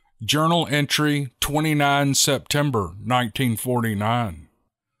 Journal entry 29 September 1949.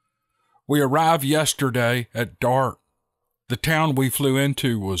 We arrived yesterday at dark. The town we flew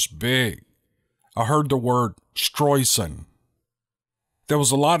into was big. I heard the word Streusen. There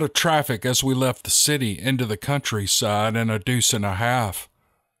was a lot of traffic as we left the city into the countryside in a deuce and a half.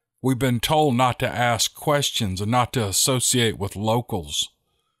 We've been told not to ask questions and not to associate with locals.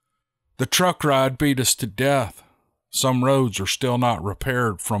 The truck ride beat us to death. Some roads are still not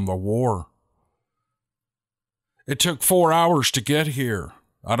repaired from the war. It took 4 hours to get here.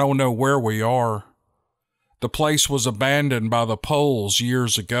 I don't know where we are. The place was abandoned by the Poles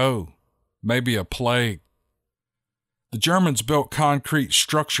years ago. Maybe a plague. The Germans built concrete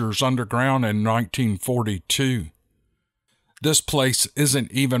structures underground in 1942. This place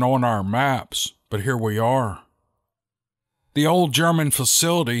isn't even on our maps, but here we are. The old German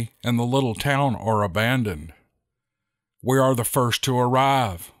facility and the little town are abandoned. We are the first to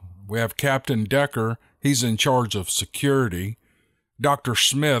arrive. We have Captain Decker, he's in charge of security, Dr.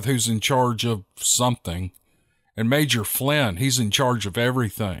 Smith, who's in charge of something, and Major Flynn, he's in charge of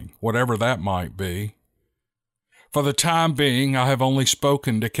everything, whatever that might be. For the time being, I have only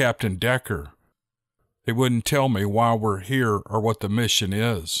spoken to Captain Decker. He wouldn't tell me why we're here or what the mission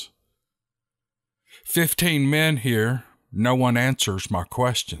is. 15 men here. No one answers my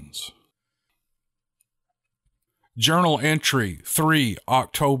questions. Journal entry 3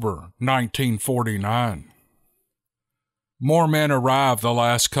 October 1949. More men arrived the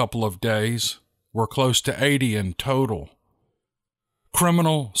last couple of days. We're close to 80 in total.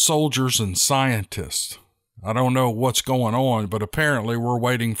 Criminal, soldiers, and scientists. I don't know what's going on, but apparently we're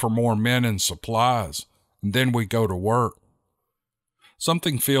waiting for more men and supplies, and then we go to work.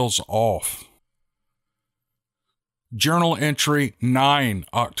 Something feels off. Journal entry 9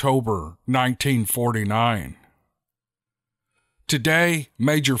 October 1949. Today,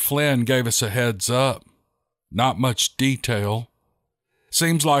 Major Flynn gave us a heads up. Not much detail.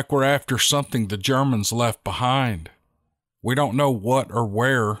 Seems like we're after something the Germans left behind. We don't know what or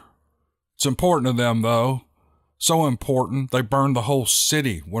where. It's important to them, though. So important, they burned the whole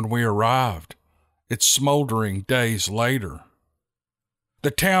city when we arrived. It's smoldering days later.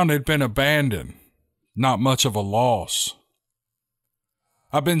 The town had been abandoned. Not much of a loss.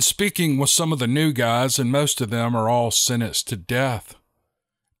 I've been speaking with some of the new guys, and most of them are all sentenced to death.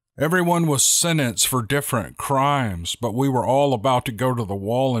 Everyone was sentenced for different crimes, but we were all about to go to the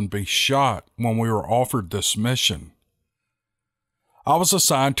wall and be shot when we were offered this mission. I was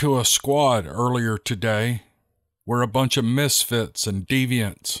assigned to a squad earlier today. We're a bunch of misfits and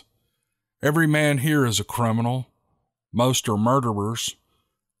deviants. Every man here is a criminal. Most are murderers.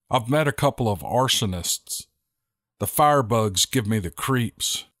 I've met a couple of arsonists. The firebugs give me the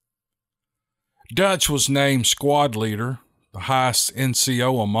creeps. Dutch was named squad leader, the highest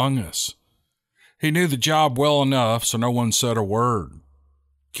NCO among us. He knew the job well enough, so no one said a word.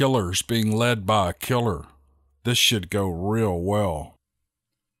 Killers being led by a killer. This should go real well.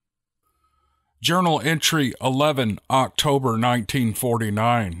 Journal entry 11 October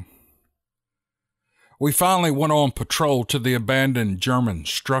 1949. We finally went on patrol to the abandoned German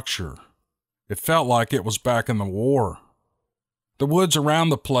structure. It felt like it was back in the war. The woods around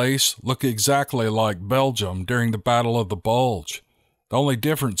the place look exactly like Belgium during the Battle of the Bulge. The only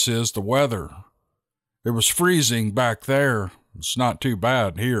difference is the weather. It was freezing back there. It's not too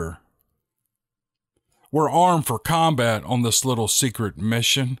bad here. We're armed for combat on this little secret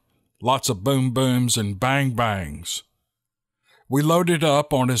mission. Lots of boom booms and bang bangs. We loaded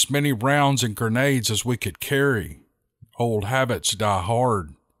up on as many rounds and grenades as we could carry. Old habits die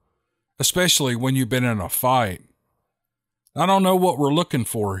hard, especially when you've been in a fight. I don't know what we're looking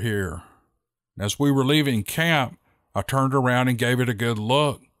for here. As we were leaving camp, I turned around and gave it a good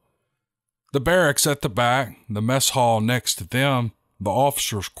look. The barracks at the back, the mess hall next to them, the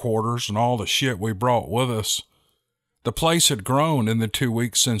officers' quarters, and all the shit we brought with us. The place had grown in the 2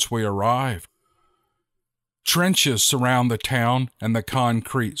 weeks since we arrived. Trenches surround the town and the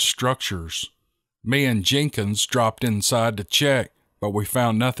concrete structures. Me and Jenkins dropped inside to check, but we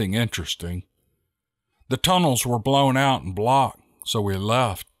found nothing interesting. The tunnels were blown out and blocked, so we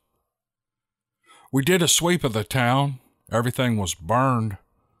left. We did a sweep of the town. Everything was burned.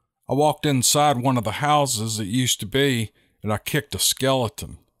 I walked inside one of the houses it used to be, and I kicked a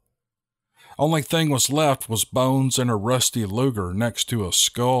skeleton. Only thing was left was bones and a rusty Luger next to a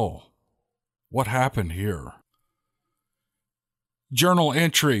skull. What happened here? Journal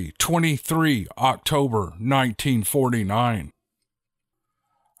entry 23 October 1949.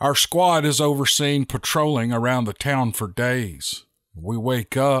 Our squad is overseen patrolling around the town for days. We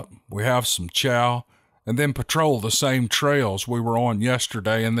wake up, we have some chow, and then patrol the same trails we were on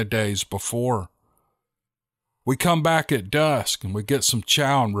yesterday and the days before. We come back at dusk and we get some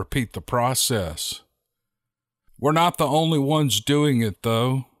chow and repeat the process. We're not the only ones doing it,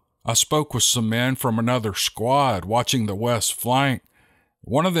 though. I spoke with some men from another squad watching the west flank.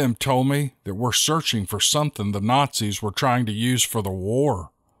 One of them told me that we're searching for something the Nazis were trying to use for the war.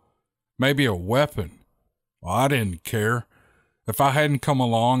 Maybe a weapon. Well, I didn't care. If I hadn't come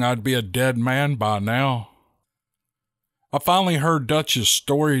along, I'd be a dead man by now. I finally heard Dutch's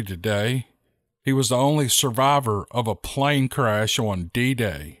story today. He was the only survivor of a plane crash on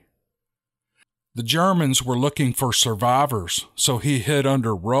D-Day. The Germans were looking for survivors, so he hid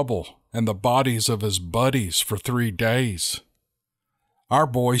under rubble and the bodies of his buddies for 3 days. Our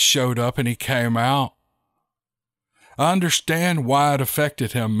boys showed up and he came out. I understand why it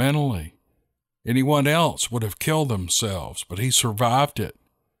affected him mentally. Anyone else would have killed themselves, but he survived it.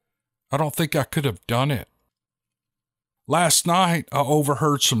 I don't think I could have done it. Last night, I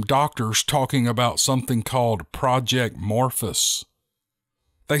overheard some doctors talking about something called Project Morphus.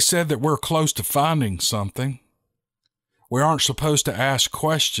 They said that we're close to finding something. We aren't supposed to ask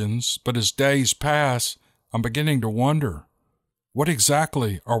questions, but as days pass, I'm beginning to wonder, what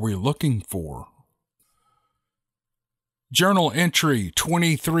exactly are we looking for? Journal entry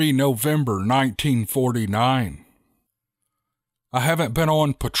 23 November 1949. I haven't been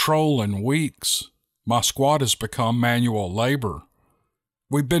on patrol in weeks. My squad has become manual labor.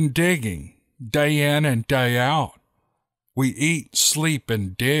 We've been digging, day in and day out. We eat, sleep,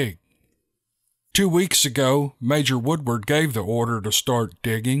 and dig. 2 weeks ago, Major Woodward gave the order to start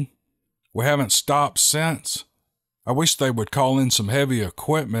digging. We haven't stopped since. I wish they would call in some heavy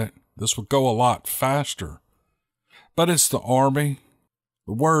equipment. This would go a lot faster. But it's the Army.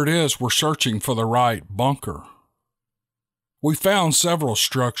 The word is we're searching for the right bunker. We found several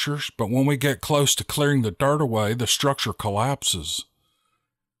structures, but when we get close to clearing the dirt away, the structure collapses.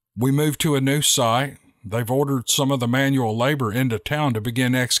 We moved to a new site. They've ordered some of the manual labor into town to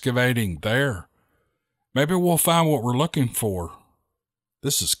begin excavating there. Maybe we'll find what we're looking for.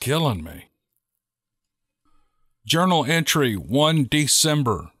 This is killing me. Journal entry 1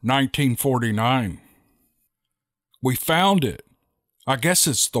 December 1949. We found it. I guess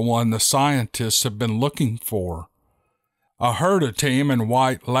it's the one the scientists have been looking for. I heard a team in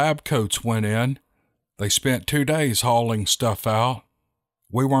white lab coats went in. They spent 2 days hauling stuff out.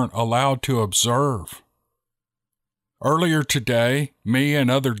 We weren't allowed to observe. Earlier today, me and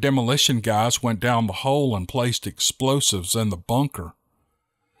other demolition guys went down the hole and placed explosives in the bunker.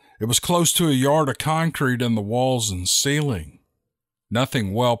 It was close to a yard of concrete in the walls and ceiling.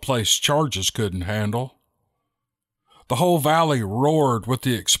 Nothing well-placed charges couldn't handle. The whole valley roared with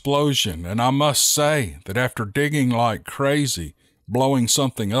the explosion, and I must say that after digging like crazy, blowing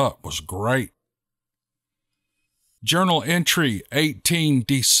something up was great. Journal entry 18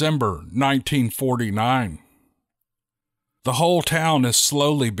 December 1949. The whole town is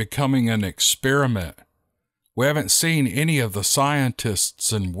slowly becoming an experiment. We haven't seen any of the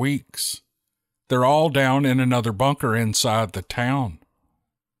scientists in weeks. They're all down in another bunker inside the town.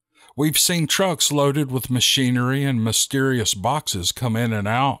 We've seen trucks loaded with machinery and mysterious boxes come in and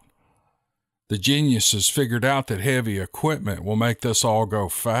out. The geniuses figured out that heavy equipment will make this all go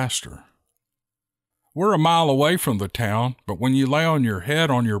faster. We're a mile away from the town, but when you lay on your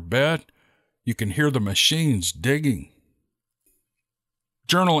head on your bed, you can hear the machines digging.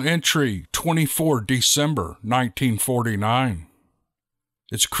 Journal entry 24 December 1949.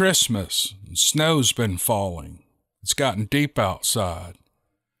 It's Christmas, and snow's been falling. It's gotten deep outside.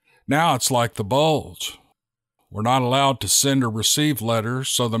 Now it's like the bulge. We're not allowed to send or receive letters,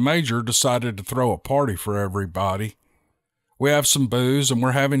 so the major decided to throw a party for everybody. We have some booze and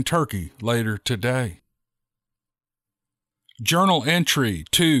we're having turkey later today. Journal entry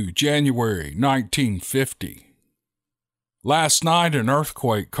 2 January 1950. Last night an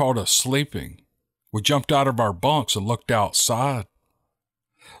earthquake caught us sleeping. We jumped out of our bunks and looked outside.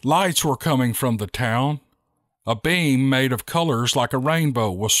 Lights were coming from the town. A beam made of colors like a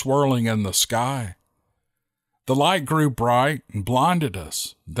rainbow was swirling in the sky. The light grew bright and blinded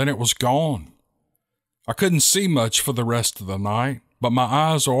us. Then it was gone. I couldn't see much for the rest of the night, but my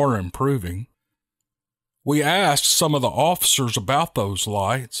eyes are improving. We asked some of the officers about those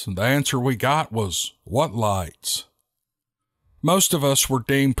lights, and the answer we got was, "What lights?" Most of us were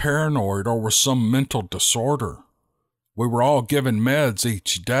deemed paranoid or with some mental disorder. We were all given meds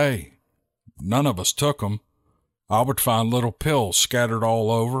each day. None of us took them. I would find little pills scattered all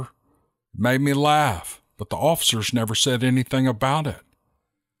over. It made me laugh, but the officers never said anything about it.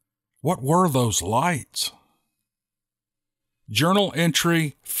 What were those lights? Journal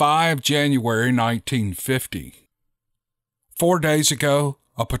entry 5 January 1950. 4 days ago,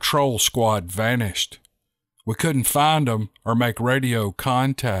 a patrol squad vanished. We couldn't find them or make radio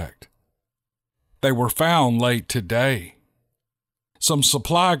contact. They were found late today. Some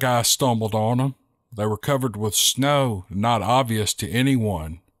supply guy stumbled on them. They were covered with snow, not obvious to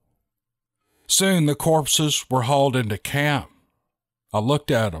anyone. Soon the corpses were hauled into camp. I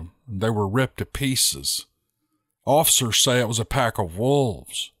looked at them, and they were ripped to pieces. Officers say it was a pack of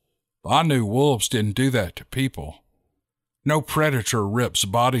wolves. I knew wolves didn't do that to people. No predator rips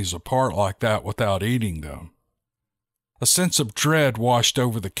bodies apart like that without eating them. A sense of dread washed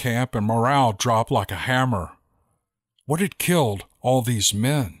over the camp and morale dropped like a hammer. What had killed all these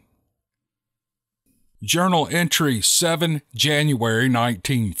men? Journal entry 7 January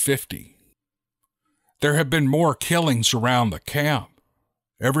 1950. There have been more killings around the camp.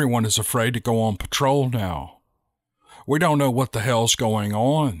 Everyone is afraid to go on patrol now. We don't know what the hell's going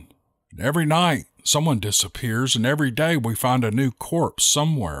on. Every night, someone disappears, and every day we find a new corpse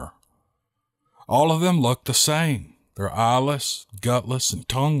somewhere. All of them look the same. They're eyeless, gutless, and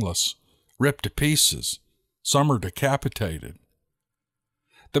tongueless, ripped to pieces. Some are decapitated.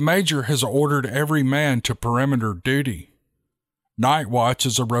 The major has ordered every man to perimeter duty. Night watch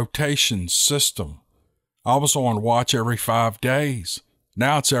is a rotation system. I was on watch every 5 days.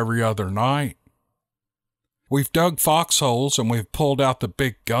 Now it's every other night. We've dug foxholes and we've pulled out the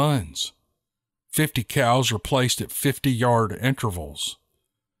big guns. 50 cows are placed at 50-yard intervals.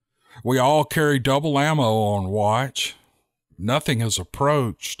 We all carry double ammo on watch. Nothing has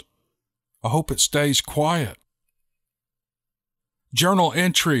approached. I hope it stays quiet. Journal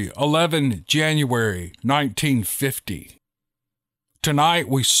entry 11 January 1950. Tonight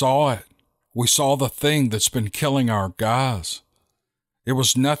we saw it. We saw the thing that's been killing our guys. It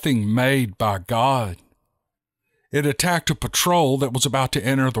was nothing made by God. It attacked a patrol that was about to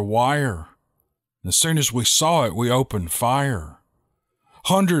enter the wire. As soon as we saw it, we opened fire.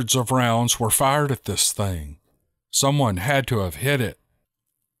 Hundreds of rounds were fired at this thing. Someone had to have hit it.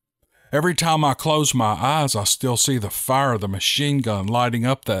 Every time I close my eyes, I still see the fire of the machine gun lighting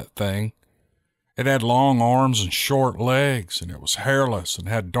up that thing. It had long arms and short legs, and it was hairless and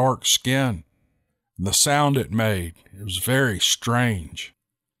had dark skin. And the sound it made, it was very strange.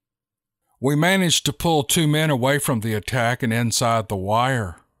 We managed to pull 2 men away from the attack and inside the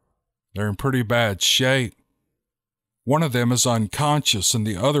wire. They're in pretty bad shape. One of them is unconscious and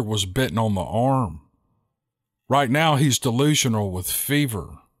the other was bitten on the arm. Right now he's delusional with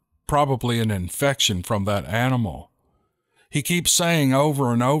fever, probably an infection from that animal. He keeps saying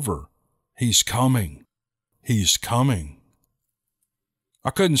over and over, "He's coming. He's coming."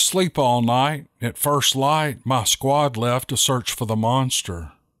 I couldn't sleep all night. At first light, my squad left to search for the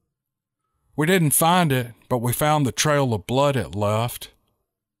monster. We didn't find it, but we found the trail of blood it left.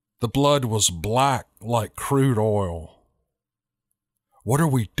 The blood was black like crude oil. What are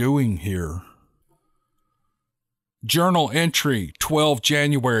we doing here? Journal entry 12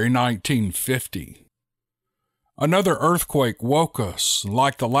 January 1950. Another earthquake woke us, and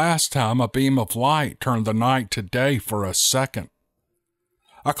like the last time, a beam of light turned the night to day for a second.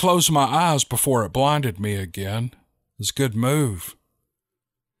 I closed my eyes before it blinded me again. It was a good move.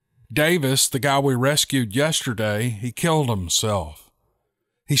 Davis, the guy we rescued yesterday, he killed himself.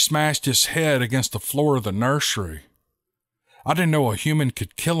 He smashed his head against the floor of the nursery. I didn't know a human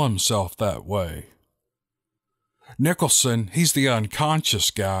could kill himself that way. Nicholson, he's the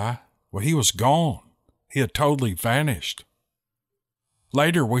unconscious guy. Well, he was gone. He had totally vanished.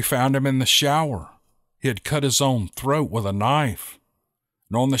 Later, we found him in the shower. He had cut his own throat with a knife.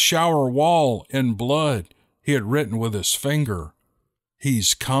 And on the shower wall, in blood, he had written with his finger,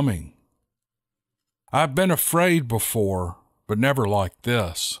 "He's coming." I've been afraid before, but never like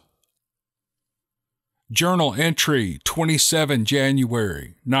this. Journal entry 27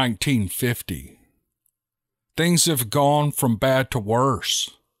 January 1950. Things have gone from bad to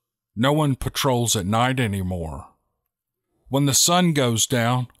worse. No one patrols at night anymore. When the sun goes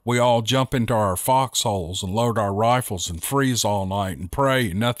down, we all jump into our foxholes and load our rifles and freeze all night and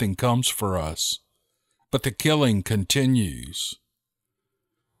pray nothing comes for us. But the killing continues.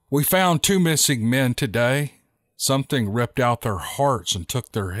 We found 2 missing men today. Something ripped out their hearts and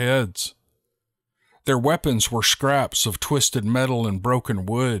took their heads. Their weapons were scraps of twisted metal and broken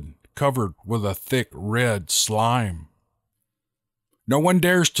wood, covered with a thick red slime. No one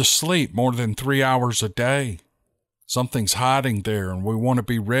dares to sleep more than 3 hours a day. Something's hiding there, and we want to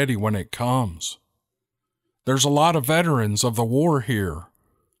be ready when it comes. There's a lot of veterans of the war here.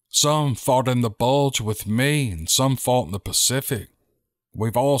 Some fought in the Bulge with me, and some fought in the Pacific.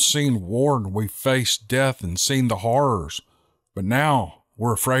 We've all seen war, and we've faced death and seen the horrors, but now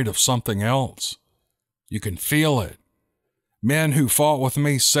we're afraid of something else. You can feel it. Men who fought with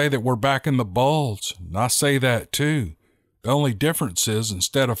me say that we're back in the Bulge, and I say that too. The only difference is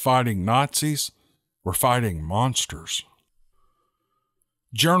instead of fighting Nazis, we're fighting monsters.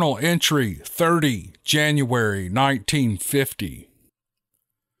 Journal entry 30 January 1950.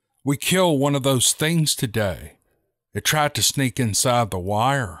 We killed one of those things today. It tried to sneak inside the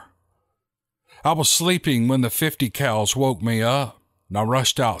wire. I was sleeping when the 50 cals woke me up, and I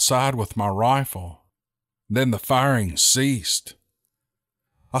rushed outside with my rifle. Then the firing ceased.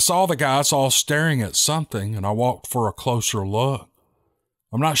 I saw the guys all staring at something, and I walked for a closer look.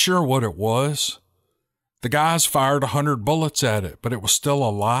 I'm not sure what it was. The guys fired 100 bullets at it, but it was still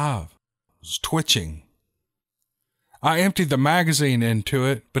alive. It was twitching. I emptied the magazine into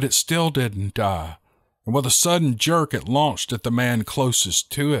it, but it still didn't die, and with a sudden jerk it launched at the man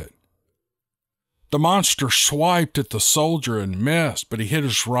closest to it. The monster swiped at the soldier and missed, but he hit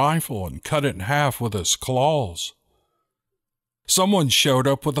his rifle and cut it in half with his claws. Someone showed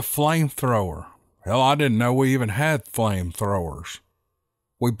up with a flamethrower. Hell, I didn't know we even had flamethrowers.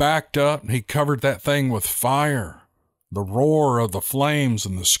 We backed up and he covered that thing with fire. The roar of the flames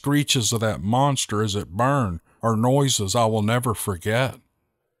and the screeches of that monster as it burned are noises I will never forget.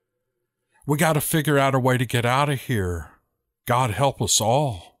 We got to figure out a way to get out of here. God help us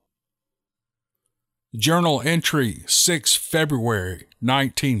all. Journal entry 6 February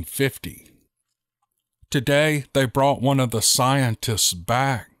 1950. Today they brought one of the scientists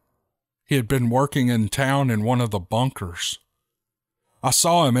back. He had been working in town in one of the bunkers. I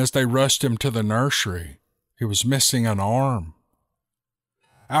saw him as they rushed him to the nursery. He was missing an arm.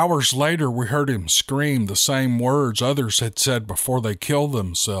 Hours later we heard him scream the same words others had said before they killed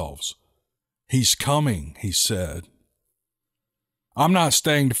themselves. "He's coming," he said. I'm not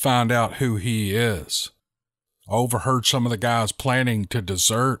staying to find out who he is. I overheard some of the guys planning to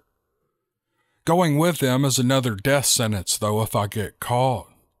desert. Going with them is another death sentence, though, if I get caught.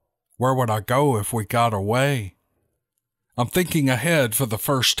 Where would I go if we got away? I'm thinking ahead for the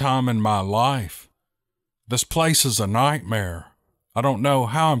first time in my life. This place is a nightmare. I don't know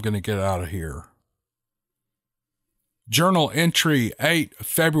how I'm going to get out of here. Journal entry 8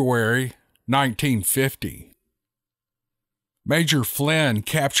 February 1950. Major Flynn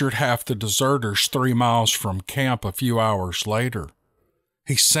captured half the deserters 3 miles from camp a few hours later.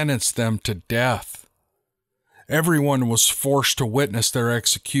 He sentenced them to death. Everyone was forced to witness their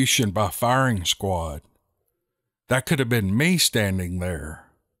execution by firing squad. That could have been me standing there.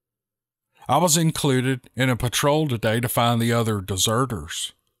 I was included in a patrol today to find the other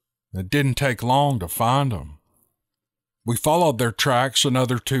deserters. It didn't take long to find them. We followed their tracks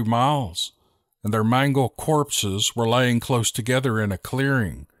another 2 miles, and their mangled corpses were laying close together in a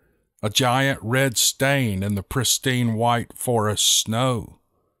clearing, a giant red stain in the pristine white forest snow.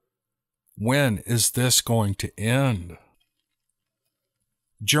 When is this going to end?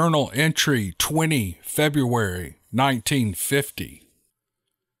 Journal entry 20 February 1950.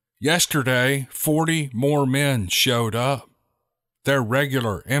 Yesterday, 40 more men showed up. They're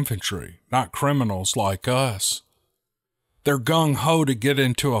regular infantry, not criminals like us. They're gung-ho to get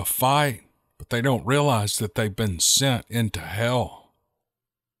into a fight, but they don't realize that they've been sent into hell.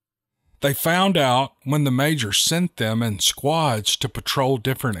 They found out when the major sent them in squads to patrol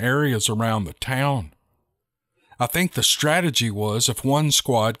different areas around the town. I think the strategy was if one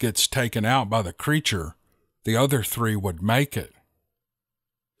squad gets taken out by the creature, the other 3 would make it.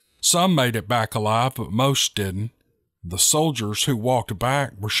 Some made it back alive, but most didn't. The soldiers who walked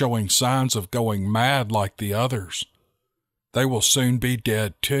back were showing signs of going mad like the others. They will soon be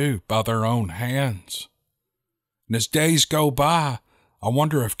dead too, by their own hands. And as days go by, I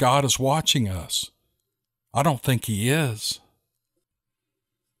wonder if God is watching us. I don't think He is.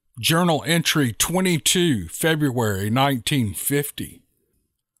 Journal entry 22 February 1950.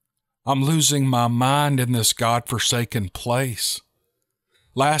 I'm losing my mind in this godforsaken place.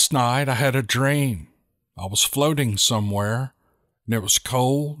 Last night I had a dream. I was floating somewhere, and it was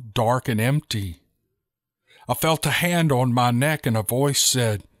cold, dark, and empty. I felt a hand on my neck, and a voice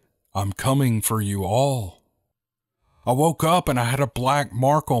said, "I'm coming for you all." I woke up, and I had a black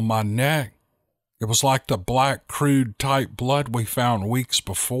mark on my neck. It was like the black, crude type blood we found weeks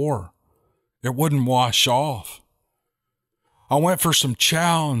before. It wouldn't wash off. I went for some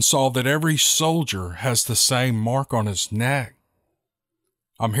chow and saw that every soldier has the same mark on his neck.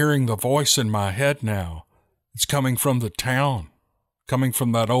 I'm hearing the voice in my head now. It's coming from the town, coming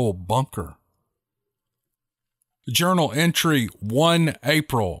from that old bunker. Journal entry 1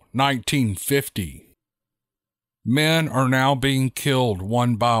 April 1950. Men are now being killed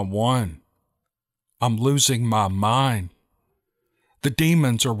one by one. I'm losing my mind. The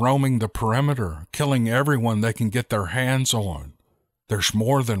demons are roaming the perimeter, killing everyone they can get their hands on. There's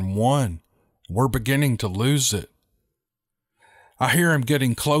more than one. We're beginning to lose it. I hear him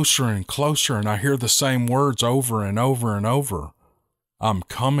getting closer and closer, and I hear the same words over and over and over. I'm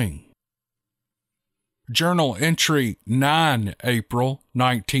coming. Journal entry 9 April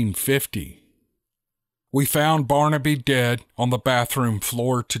 1950. We found Barnaby dead on the bathroom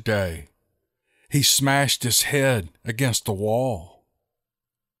floor today. He smashed his head against the wall.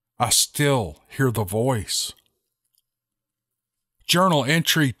 I still hear the voice. Journal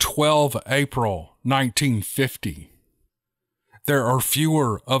entry 12 April 1950. There are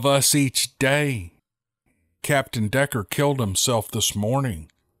fewer of us each day. Captain Decker killed himself this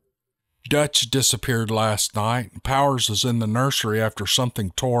morning. Dutch disappeared last night, and Powers is in the nursery after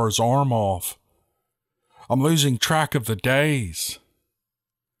something tore his arm off. I'm losing track of the days.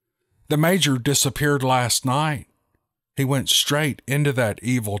 The major disappeared last night. He went straight into that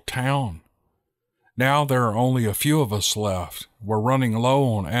evil town. Now there are only a few of us left. We're running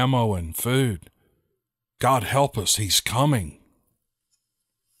low on ammo and food. God help us, he's coming.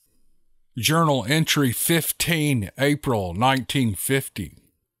 Journal entry 15 April 1950.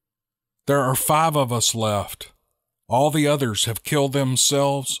 There are 5 of us left. All the others have killed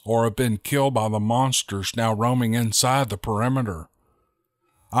themselves or have been killed by the monsters now roaming inside the perimeter.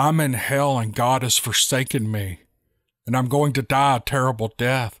 I'm in hell and God has forsaken me, and I'm going to die a terrible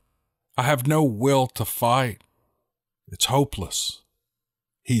death. I have no will to fight. It's hopeless.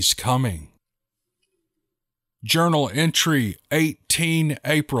 He's coming. Journal entry 18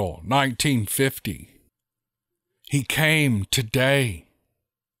 April 1950. He came today.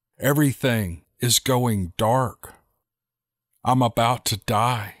 Everything is going dark. I'm about to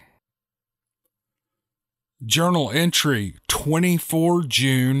die. Journal entry 24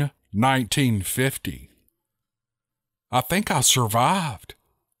 June 1950. I think I survived.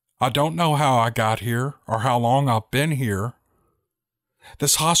 I don't know how I got here or how long I've been here.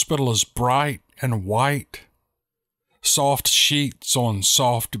 This hospital is bright and white. Soft sheets on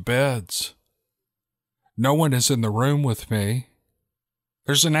soft beds. No one is in the room with me.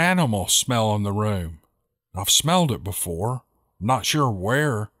 There's an animal smell in the room. I've smelled it before. I'm not sure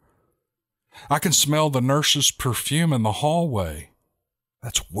where. I can smell the nurse's perfume in the hallway.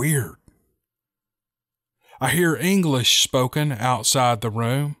 That's weird. I hear English spoken outside the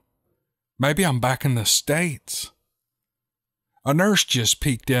room. Maybe I'm back in the States. A nurse just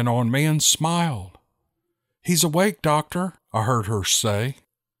peeked in on me and smiled. "He's awake, doctor," I heard her say.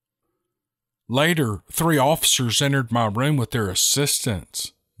 Later, 3 officers entered my room with their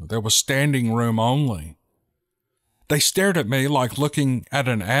assistants. There was standing room only. They stared at me like looking at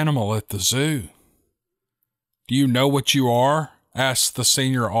an animal at the zoo. "Do you know what you are?" asked the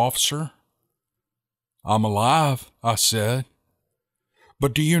senior officer. "I'm alive," I said.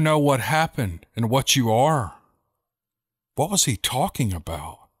 "But do you know what happened and what you are?" What was he talking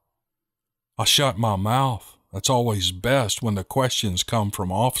about? I shut my mouth. That's always best when the questions come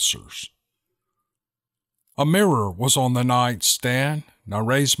from officers. A mirror was on the nightstand, and I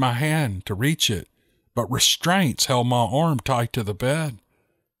raised my hand to reach it, but restraints held my arm tight to the bed.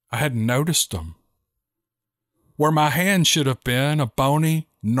 I hadn't noticed them. Where my hand should have been, a bony,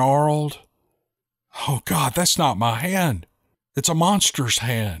 gnarled... Oh God, that's not my hand. It's a monster's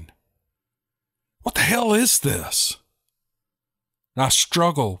hand. What the hell is this? I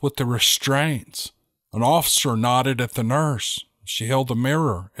struggled with the restraints. An officer nodded at the nurse. She held the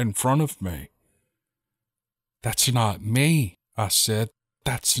mirror in front of me. "That's not me," I said.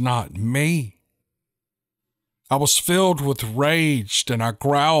 "That's not me." I was filled with rage, and I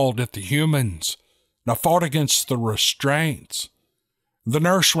growled at the humans, and I fought against the restraints. The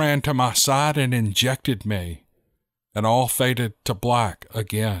nurse ran to my side and injected me, and all faded to black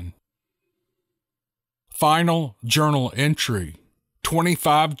again. Final journal entry,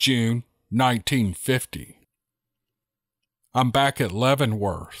 25 June 1950. I'm back at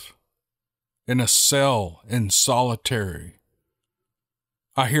Leavenworth, in a cell in solitary.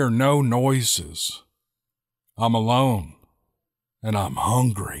 I hear no noises. I'm alone, and I'm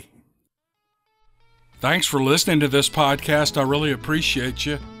hungry. Thanks for listening to this podcast. I really appreciate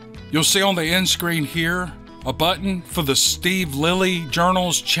you. You'll see on the end screen here a button for the Steve Lilly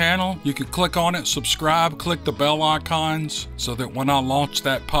Journals channel. You can click on it, subscribe, click the bell icons so that when I launch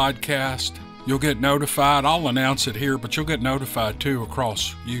that podcast, you'll get notified. I'll announce it here, but you'll get notified too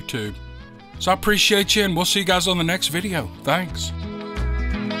across YouTube. So I appreciate you, and we'll see you guys on the next video. Thanks.